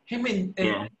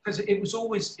 Because it was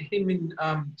always him and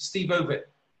Steve Ovett.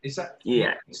 Is that?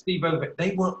 Yeah. Steve Ovett.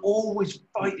 They were always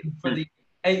fighting for the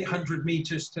 800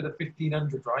 meters to the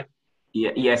 1500, right?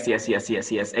 Yeah, yes,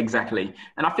 exactly.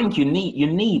 And I think you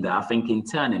need that, I think,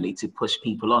 internally to push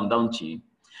people on, don't you?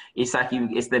 It's like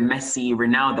it's the Messi,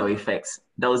 Ronaldo effects.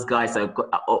 Those guys are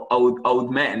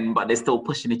old men, but they're still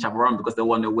pushing each other on because they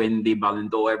want to win the Ballon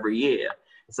d'Or every year.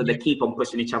 So they keep on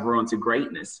pushing each other on to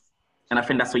greatness. And I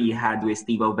think that's what you had with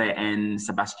Steve Ovett and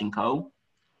Sebastian Coe.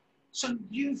 So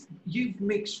you've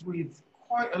mixed with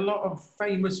quite a lot of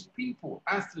famous people,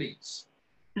 athletes.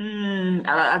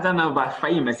 I don't know about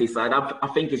famous side. I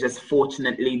think it's just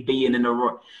fortunately being in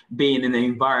the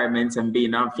environment and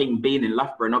being in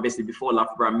Loughborough, and obviously before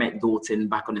Loughborough, I met Dalton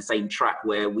back on the same track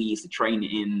where we used to train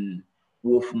in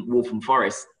Waltham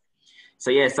Forest.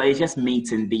 So yeah, so it's just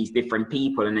meeting these different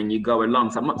people, and then you go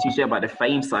along. So I'm not too sure about the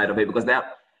fame side of it because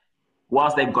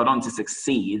whilst they've gone on to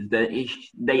succeed,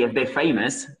 they're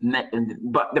famous,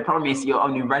 but the problem is you're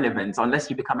only relevant unless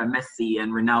you become a Messi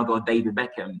and Ronaldo or David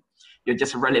Beckham. You're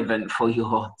just relevant for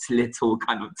your little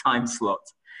kind of time slot.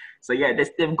 So yeah,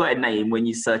 they've got a name when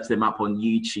you search them up on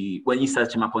YouTube. When you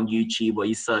search them up on YouTube or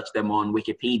you search them on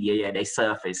Wikipedia, yeah, they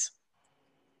surface.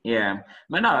 Yeah,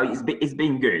 but no, it's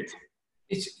been good.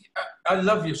 I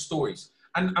love your stories.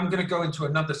 And I'm going to go into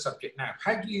another subject now.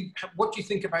 What do you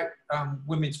think about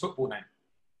women's football now?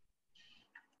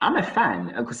 I'm a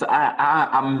fan because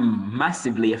I'm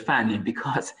massively a fan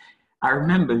because I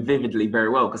remember vividly very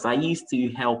well because I used to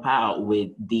help out with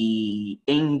the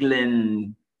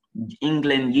England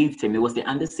youth team. It was the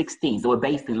under 16s. They were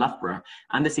based in Loughborough,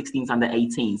 under 16s, under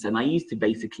 18s. And I used to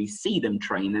basically see them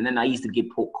train. And then I used to get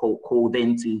called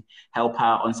in to help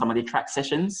out on some of the track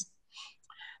sessions.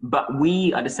 But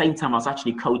at the same time, I was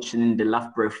actually coaching the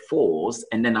Loughborough 4s,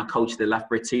 and then I coached the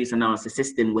Loughborough 2s, and I was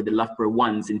assisting with the Loughborough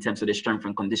 1s in terms of the strength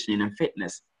and conditioning and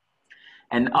fitness.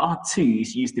 And our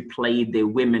 2s used to play the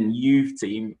women youth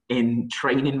team in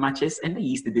training matches, and they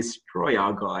used to destroy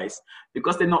our guys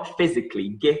because they're not physically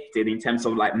gifted in terms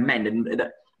of like men, and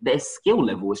their skill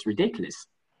level is ridiculous.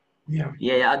 Yeah.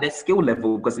 Yeah, their skill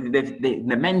level, because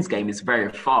the men's game is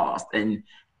very fast. And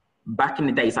back in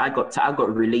the days, I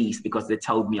got released because they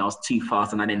told me I was too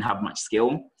fast and I didn't have much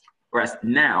skill. Whereas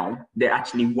now they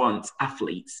actually want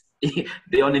athletes.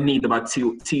 They only need about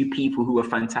two people who are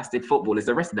fantastic footballers.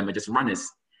 The rest of them are just runners.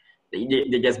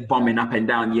 They're just bombing up and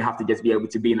down. You have to just be able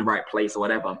to be in the right place or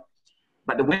whatever.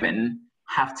 But the women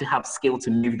have to have skill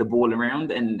to move the ball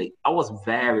around. And I was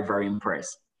very, very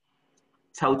impressed.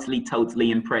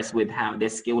 Totally impressed with how their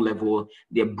skill level,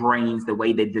 their brains, the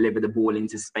way they deliver the ball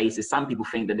into spaces. Some people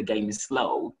think that the game is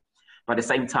slow, but at the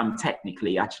same time,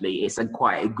 technically, actually, it's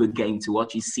quite a good game to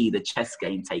watch. You see the chess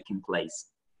game taking place.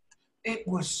 We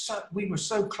were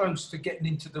so close to getting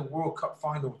into the World Cup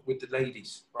final with the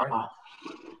ladies, right? Oh,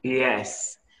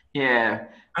 yes. Yeah.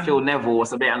 And, Phil Neville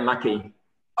was a bit unlucky.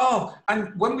 oh,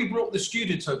 and when we brought the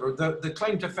students over, the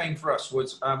claim to fame for us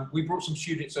was we brought some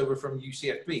students over from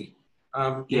UCFB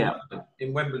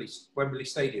in Wembley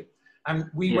Stadium. And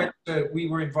we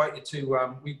were invited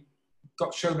to, we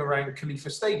got shown around Khalifa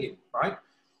Stadium, right?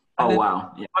 And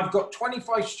wow. Yeah. I've got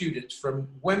 25 students from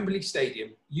Wembley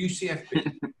Stadium,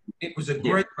 UCFB. It was a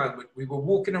great moment. We were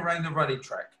walking around the running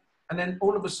track. And then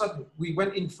all of a sudden, we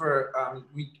went in for,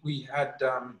 we had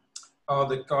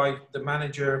the guy, the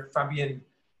manager, Fabian,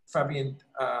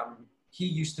 he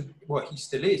used to, well, he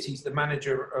still is. He's the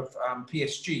manager of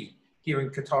PSG here in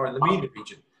Qatar in the MENA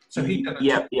region. So he done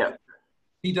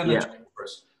a talk for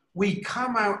us. We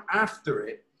come out after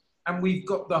it, and we've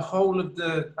got the whole of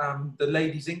the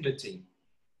ladies' England team,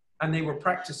 and they were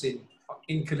practicing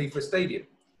in Khalifa Stadium.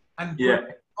 And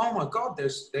oh my God,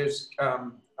 there's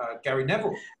Gary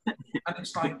Neville, and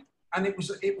it's like, and it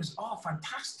was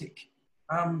fantastic.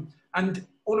 And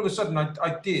all of a sudden,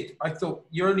 I thought,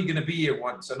 you're only going to be here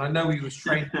once, and I know he was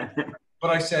trained, but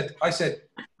I said,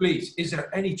 please, is there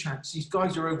any chance these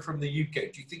guys are over from the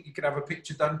UK? Do you think you could have a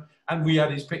picture done? And we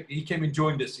had his picture. He came and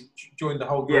joined us. He joined the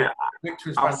whole group.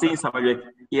 I've seen some of it.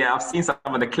 Yeah, I've seen some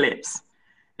of the clips.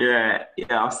 Yeah,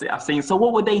 I've seen. So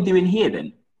what were they doing here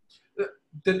then?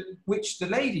 The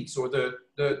ladies or the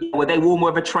were they warm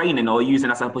weather training or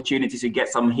using as an opportunity to get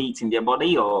some heat in their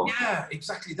body, or? Yeah,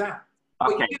 exactly that.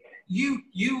 Okay. But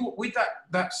you with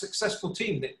that successful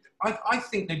team, that I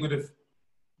think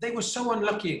they were so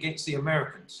unlucky against the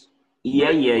Americans. Yeah.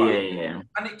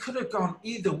 And it could have gone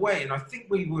either way. And I think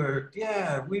we were.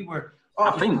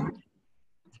 I think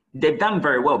they've done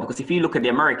very well, because if you look at the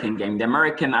American game, the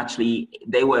American actually,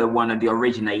 they were one of the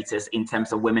originators in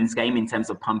terms of women's game, in terms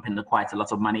of pumping quite a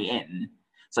lot of money in.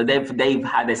 So they've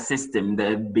had a system that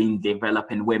have been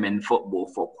developing women football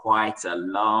for quite a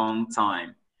long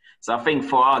time. So I think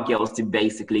for our girls to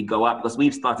basically go up, because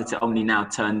we've started to only now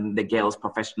turn the girls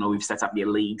professional, we've set up their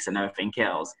leagues and everything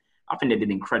else. I think they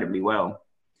did incredibly well.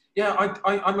 Yeah,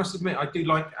 I must admit, I do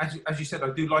like, as you said,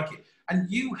 I do like it.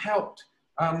 And you helped,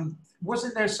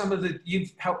 wasn't there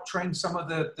you've helped train some of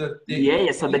the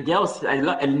Yeah, so the girls,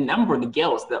 a number of the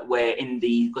girls that were in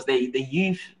because the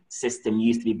youth system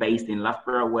used to be based in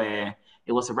Loughborough, where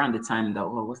it was around the time that,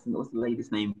 what's the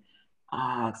lady's name?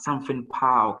 Something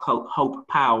Powell, Hope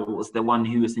Powell was the one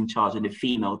who was in charge of the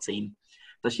female team.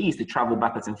 So she used to travel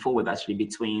backwards and forward actually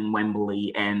between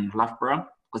Wembley and Loughborough,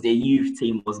 because their youth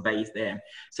team was based there.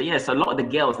 So so a lot of the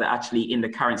girls that are actually in the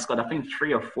current squad, I think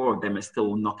 3 or 4 of them are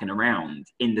still knocking around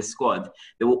in the squad.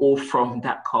 They were all from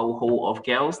that cohort of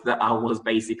girls that I was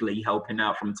basically helping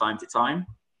out from time to time.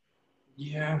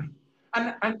 Yeah.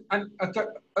 And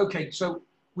okay, so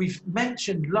we've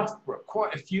mentioned Loughborough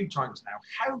quite a few times now.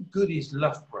 How good is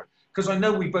Loughborough? Because I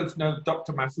know we both know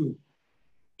Dr. Mafu.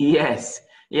 Yes.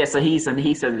 Yeah, so he's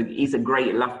a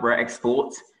great Loughborough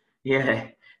export. Yeah.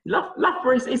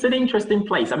 Loughborough is an interesting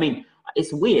place. I mean,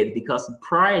 it's weird because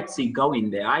prior to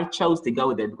going there, I chose to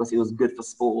go there because it was good for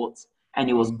sports and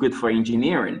it was good for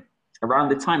engineering. Around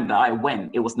the time that I went,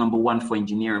 it was #1 for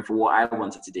engineering for what I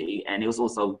wanted to do. And it was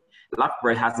also,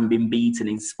 Loughborough hasn't been beaten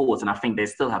in sports, and I think they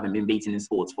still haven't been beaten in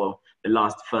sports for the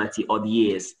last 30 odd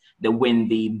years. They win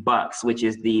the Bucks, which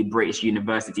is the British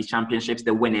University Championships.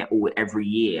 They win it all every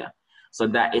year. So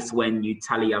that is when you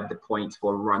tally up the points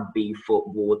for rugby,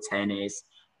 football, tennis,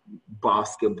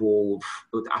 basketball,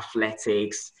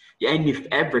 athletics,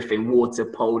 everything, water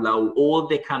polo, all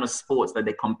the kind of sports that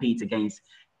they compete against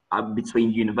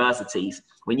between universities.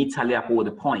 When you tally up all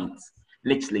the points,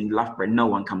 literally Loughborough, no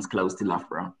one comes close to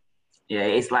Loughborough. Yeah,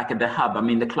 it's like at the hub. I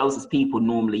mean, the closest people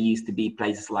normally used to be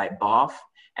places like Bath,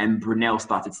 and Brunel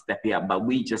started stepping up, but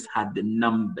we just had the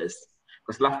numbers.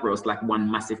 Because Loughborough is like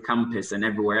one massive campus and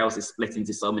everywhere else is split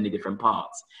into so many different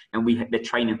parts. And the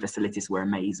training facilities were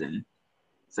amazing.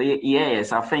 So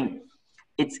yes, I think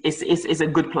it's a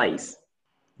good place.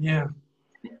 Yeah.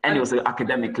 And And also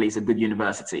academically, it's a good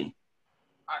university.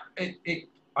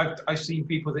 I've seen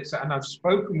people that say, and I've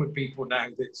spoken with people now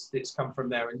that's come from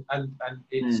there, and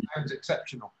it Mm. sounds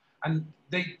exceptional. And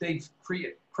they've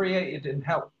created and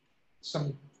helped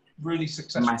some really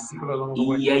successful Mass. people along the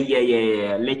way.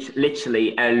 Yeah.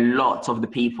 Literally, a lot of the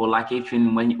people, like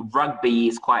even when rugby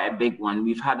is quite a big one.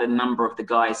 We've had a number of the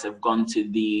guys have gone to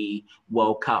the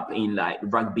World Cup in like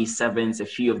rugby sevens. A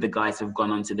few of the guys have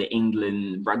gone on to the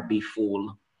England rugby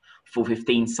full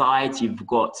 15 sides. You've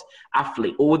got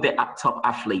all the top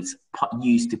athletes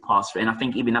used to pass through. And I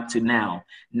think even up to now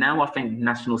I think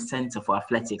National Centre for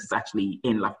Athletics is actually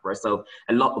in Loughborough. So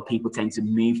a lot of people tend to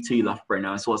move to Loughborough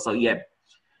now as well. So yeah,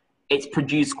 it's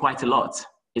produced quite a lot.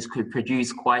 It's could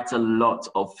produce quite a lot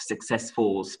of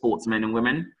successful sportsmen and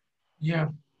women. Yeah.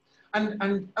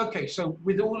 And okay, so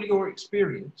with all your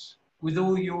experience, with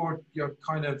all your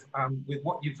kind of with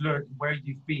what you've learned, where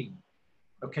you've been,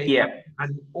 okay, Yeah,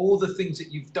 and all the things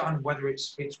that you've done, whether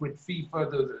it's with FIFA,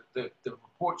 the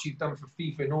reports you've done for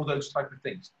FIFA, and all those type of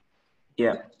things.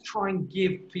 yeah. Let's try and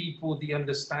give people the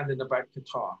understanding about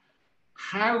Qatar.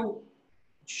 How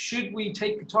should we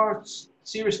take Qatar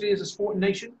seriously as a sporting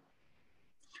nation?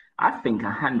 I think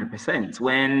 100%.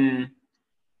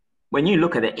 When you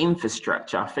look at the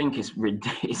infrastructure, I think it's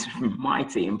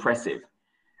mighty impressive.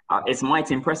 It's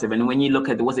mighty impressive. And when you look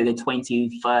at the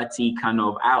 2030 kind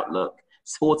of outlook,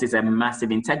 sport is a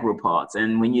massive integral part.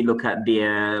 And when you look at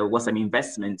the what's an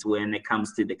investment when it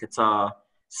comes to the Qatar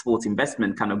Sport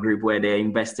Investment kind of group, where they're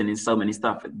investing in so many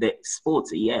stuff, the sport,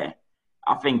 yeah,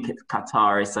 I think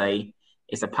Qatar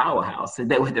is a powerhouse.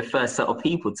 They were the first sort of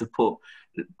people to put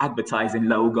advertising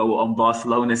logo on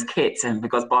Barcelona's kit, and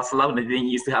because Barcelona didn't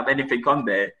used to have anything on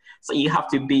there. So you have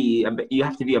to be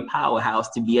a powerhouse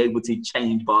to be able to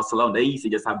change Barcelona. They used to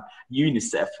just have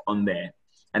UNICEF on there,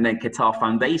 and then Qatar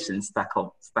Foundation stack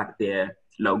their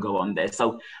logo on there.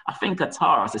 So I think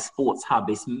Qatar as a sports hub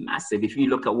is massive. If you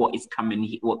look at what is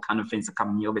coming, what kind of things are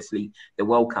coming, obviously the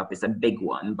World Cup is a big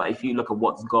one. But if you look at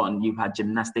what's gone, you've had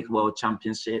gymnastic world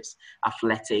championships,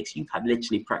 athletics. You've had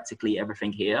literally practically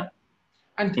everything here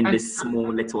in this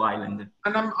small little island.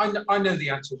 And I know the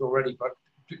answers already, but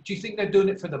do you think they're doing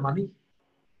it for the money?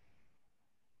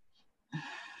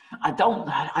 I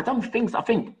don't think so.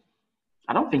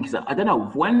 I don't think so. I don't know.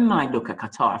 When I look at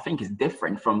Qatar, I think it's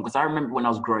different from, because I remember when I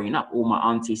was growing up, all my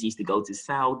aunties used to go to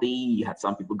Saudi. You had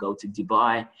some people go to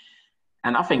Dubai.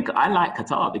 And I think I like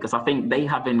Qatar because I think they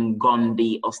haven't gone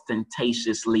the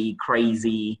ostentatiously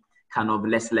crazy kind of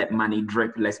let's let money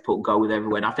drip, let's put gold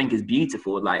everywhere. And I think it's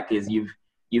beautiful. Like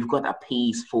you've got a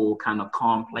peaceful kind of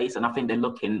calm place. And I think they're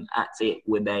looking at it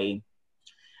with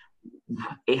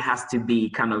it has to be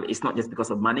kind of, it's not just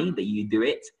because of money that you do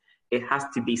it. It has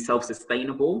to be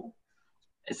self-sustainable.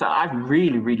 So I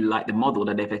really, really like the model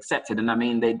that they've accepted. And I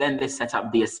mean, they set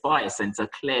up the Aspire Center.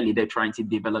 Clearly, they're trying to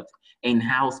develop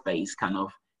in-house based kind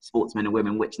of sportsmen and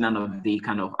women, which none of the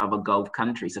kind of other Gulf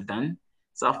countries have done.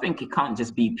 So I think it can't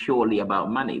just be purely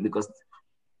about money, because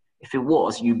if it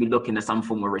was, you'd be looking at some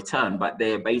form of return, but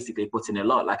they're basically putting a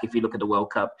lot. Like if you look at the World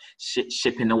Cup,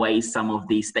 shipping away some of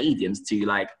these stadiums to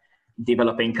like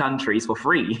developing countries for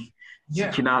free.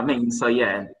 Yeah. You know what I mean? So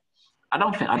yeah, I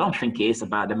don't think it is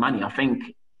about the money. I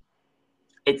think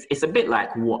it's a bit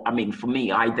like what, I mean, for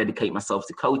me, I dedicate myself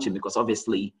to coaching because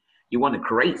obviously you want to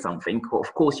create something.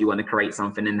 Of course, you want to create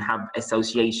something and have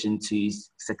association to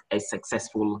a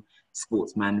successful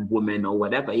sportsman, woman, or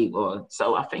whatever.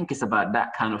 So I think it's about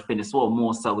that kind of thing as well,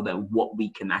 more so than what we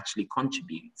can actually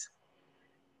contribute.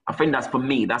 I think that's, for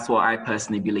me, that's what I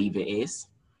personally believe it is.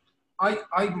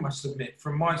 I must admit,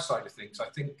 from my side of things, I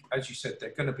think, as you said,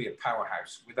 they're going to be a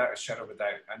powerhouse without a shadow of a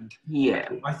doubt. And yeah,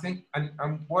 I think, and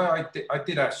why I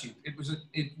did ask you, it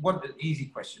wasn't an easy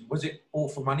question. Was it all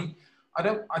for money? I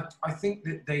think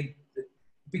that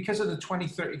because of the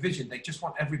 2030 vision, they just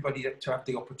want everybody to have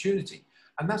the opportunity.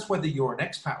 And that's whether you're an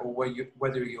expat or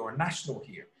whether you're a national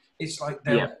here. It's like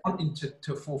they're wanting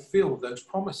to fulfill those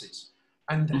promises.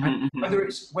 And whether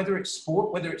it's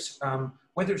sport, whether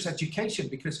it's education,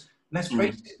 because let's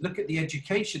face it, look at the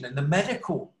education and the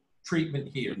medical treatment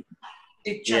here.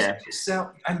 It just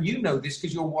itself, and you know this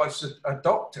because your wife's a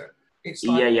doctor. It's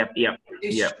like,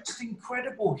 it's just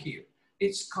incredible here.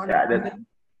 It's kind of.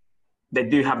 They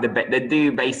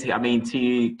do basically, I mean,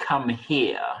 to come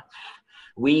here,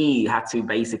 we had to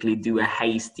basically do a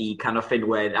hasty kind of thing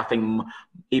where I think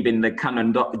even the kind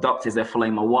of doctors that follow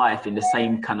my wife in the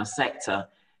same kind of sector,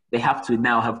 they have to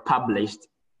now have published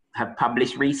have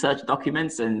published research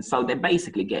documents, and so they're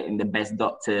basically getting the best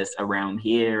doctors around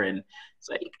here. And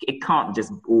so it can't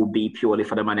just all be purely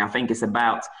for the money. I think it's a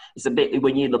bit,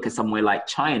 when you look at somewhere like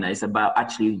China, it's about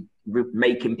actually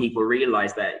making people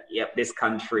realize that, yep, this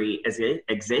country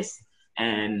exists,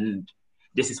 and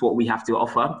this is what we have to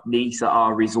offer. These are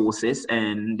our resources,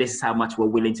 and this is how much we're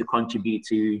willing to contribute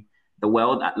to the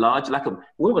world at large. Like,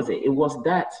 where was it? It was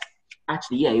that,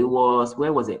 actually, yeah, it was,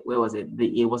 where was it?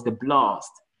 It was the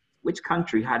blast. Which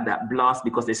country had that blast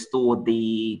because they stored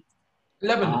the...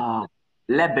 Lebanon.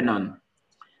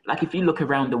 Like, if you look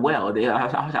around the world,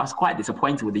 I was quite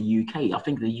disappointed with the UK. I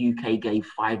think the UK gave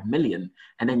 5 million,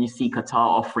 and then you see Qatar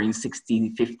offering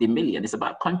 60, 50 million. It's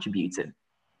about contributing.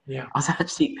 Yeah. I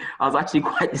was actually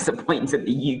quite disappointed that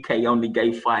the UK only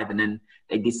gave 5, and then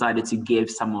they decided to give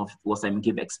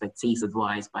give expertise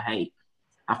advice. But hey,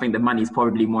 I think the money is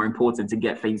probably more important to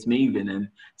get things moving. And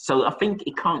so I think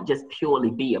it can't just purely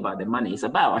be about the money. It's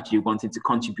about actually wanting to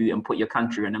contribute and put your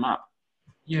country on the map.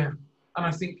 Yeah, and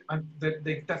I think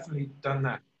they've definitely done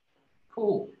that.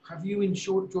 Paul, have you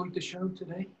enjoyed the show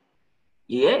today?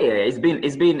 Yeah, it's been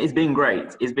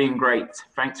great. It's been great.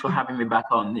 Thanks for having me back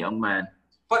on, young man.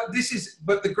 But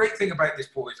the great thing about this,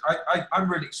 Paul, is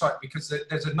I'm really excited because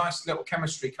there's a nice little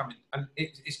chemistry coming, and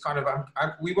it's kind of,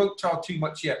 we won't tell too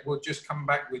much yet. We'll just come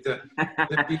back with the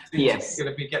big things Yes. we're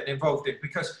going to be getting involved in,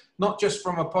 because not just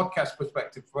from a podcast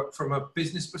perspective, but from a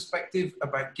business perspective,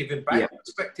 about giving back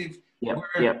perspective, we're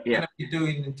going to be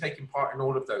doing and taking part in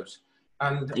all of those.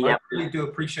 And I really do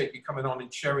appreciate you coming on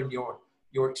and sharing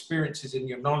your experiences and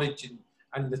your knowledge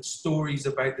and the stories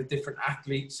about the different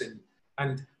athletes, and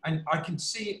I can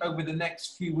see over the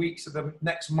next few weeks or the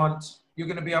next months, we're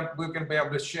going to be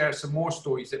able to share some more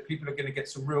stories that people are going to get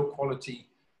some real quality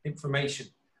information.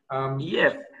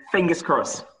 Fingers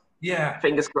crossed. Yeah.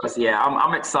 Fingers crossed. Yeah,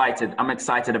 I'm excited. I'm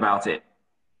excited about it.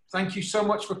 Thank you so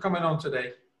much for coming on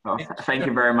today. Oh, thank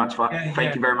you very much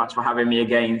thank you very much for having me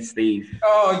again, Steve.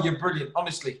 Oh, you're brilliant.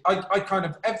 Honestly, I kind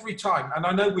of, every time, and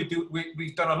I know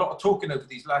we've done a lot of talking over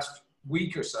these last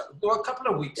week or so, or a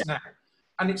couple of weeks now.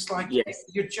 And it's like,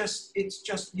 it's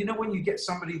just, you know, when you get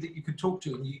somebody that you can talk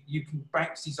to and you can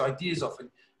bounce these ideas off,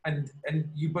 and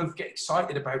you both get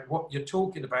excited about what you're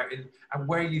talking about and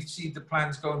where you see the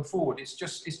plans going forward. It's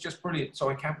just brilliant. So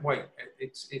I can't wait.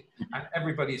 And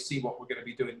everybody see what we're going to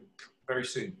be doing very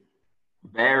soon.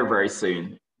 Very, very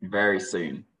soon. Very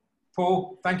soon.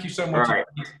 Paul, thank you so much. All right.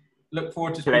 Look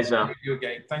forward to speaking with you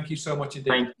again. Thank you so much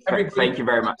indeed. Thank you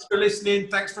very much. Thanks for listening.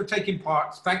 Thanks for taking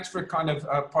part. Thanks for kind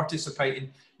of participating.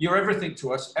 You're everything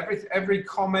to us. Every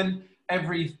comment,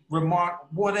 every remark,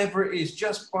 whatever it is,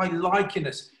 just by liking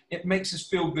us, it makes us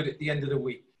feel good at the end of the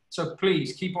week. So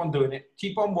please keep on doing it.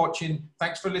 Keep on watching.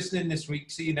 Thanks for listening this week.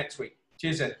 See you next week.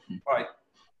 Cheers then. Bye.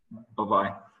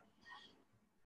 Bye-bye.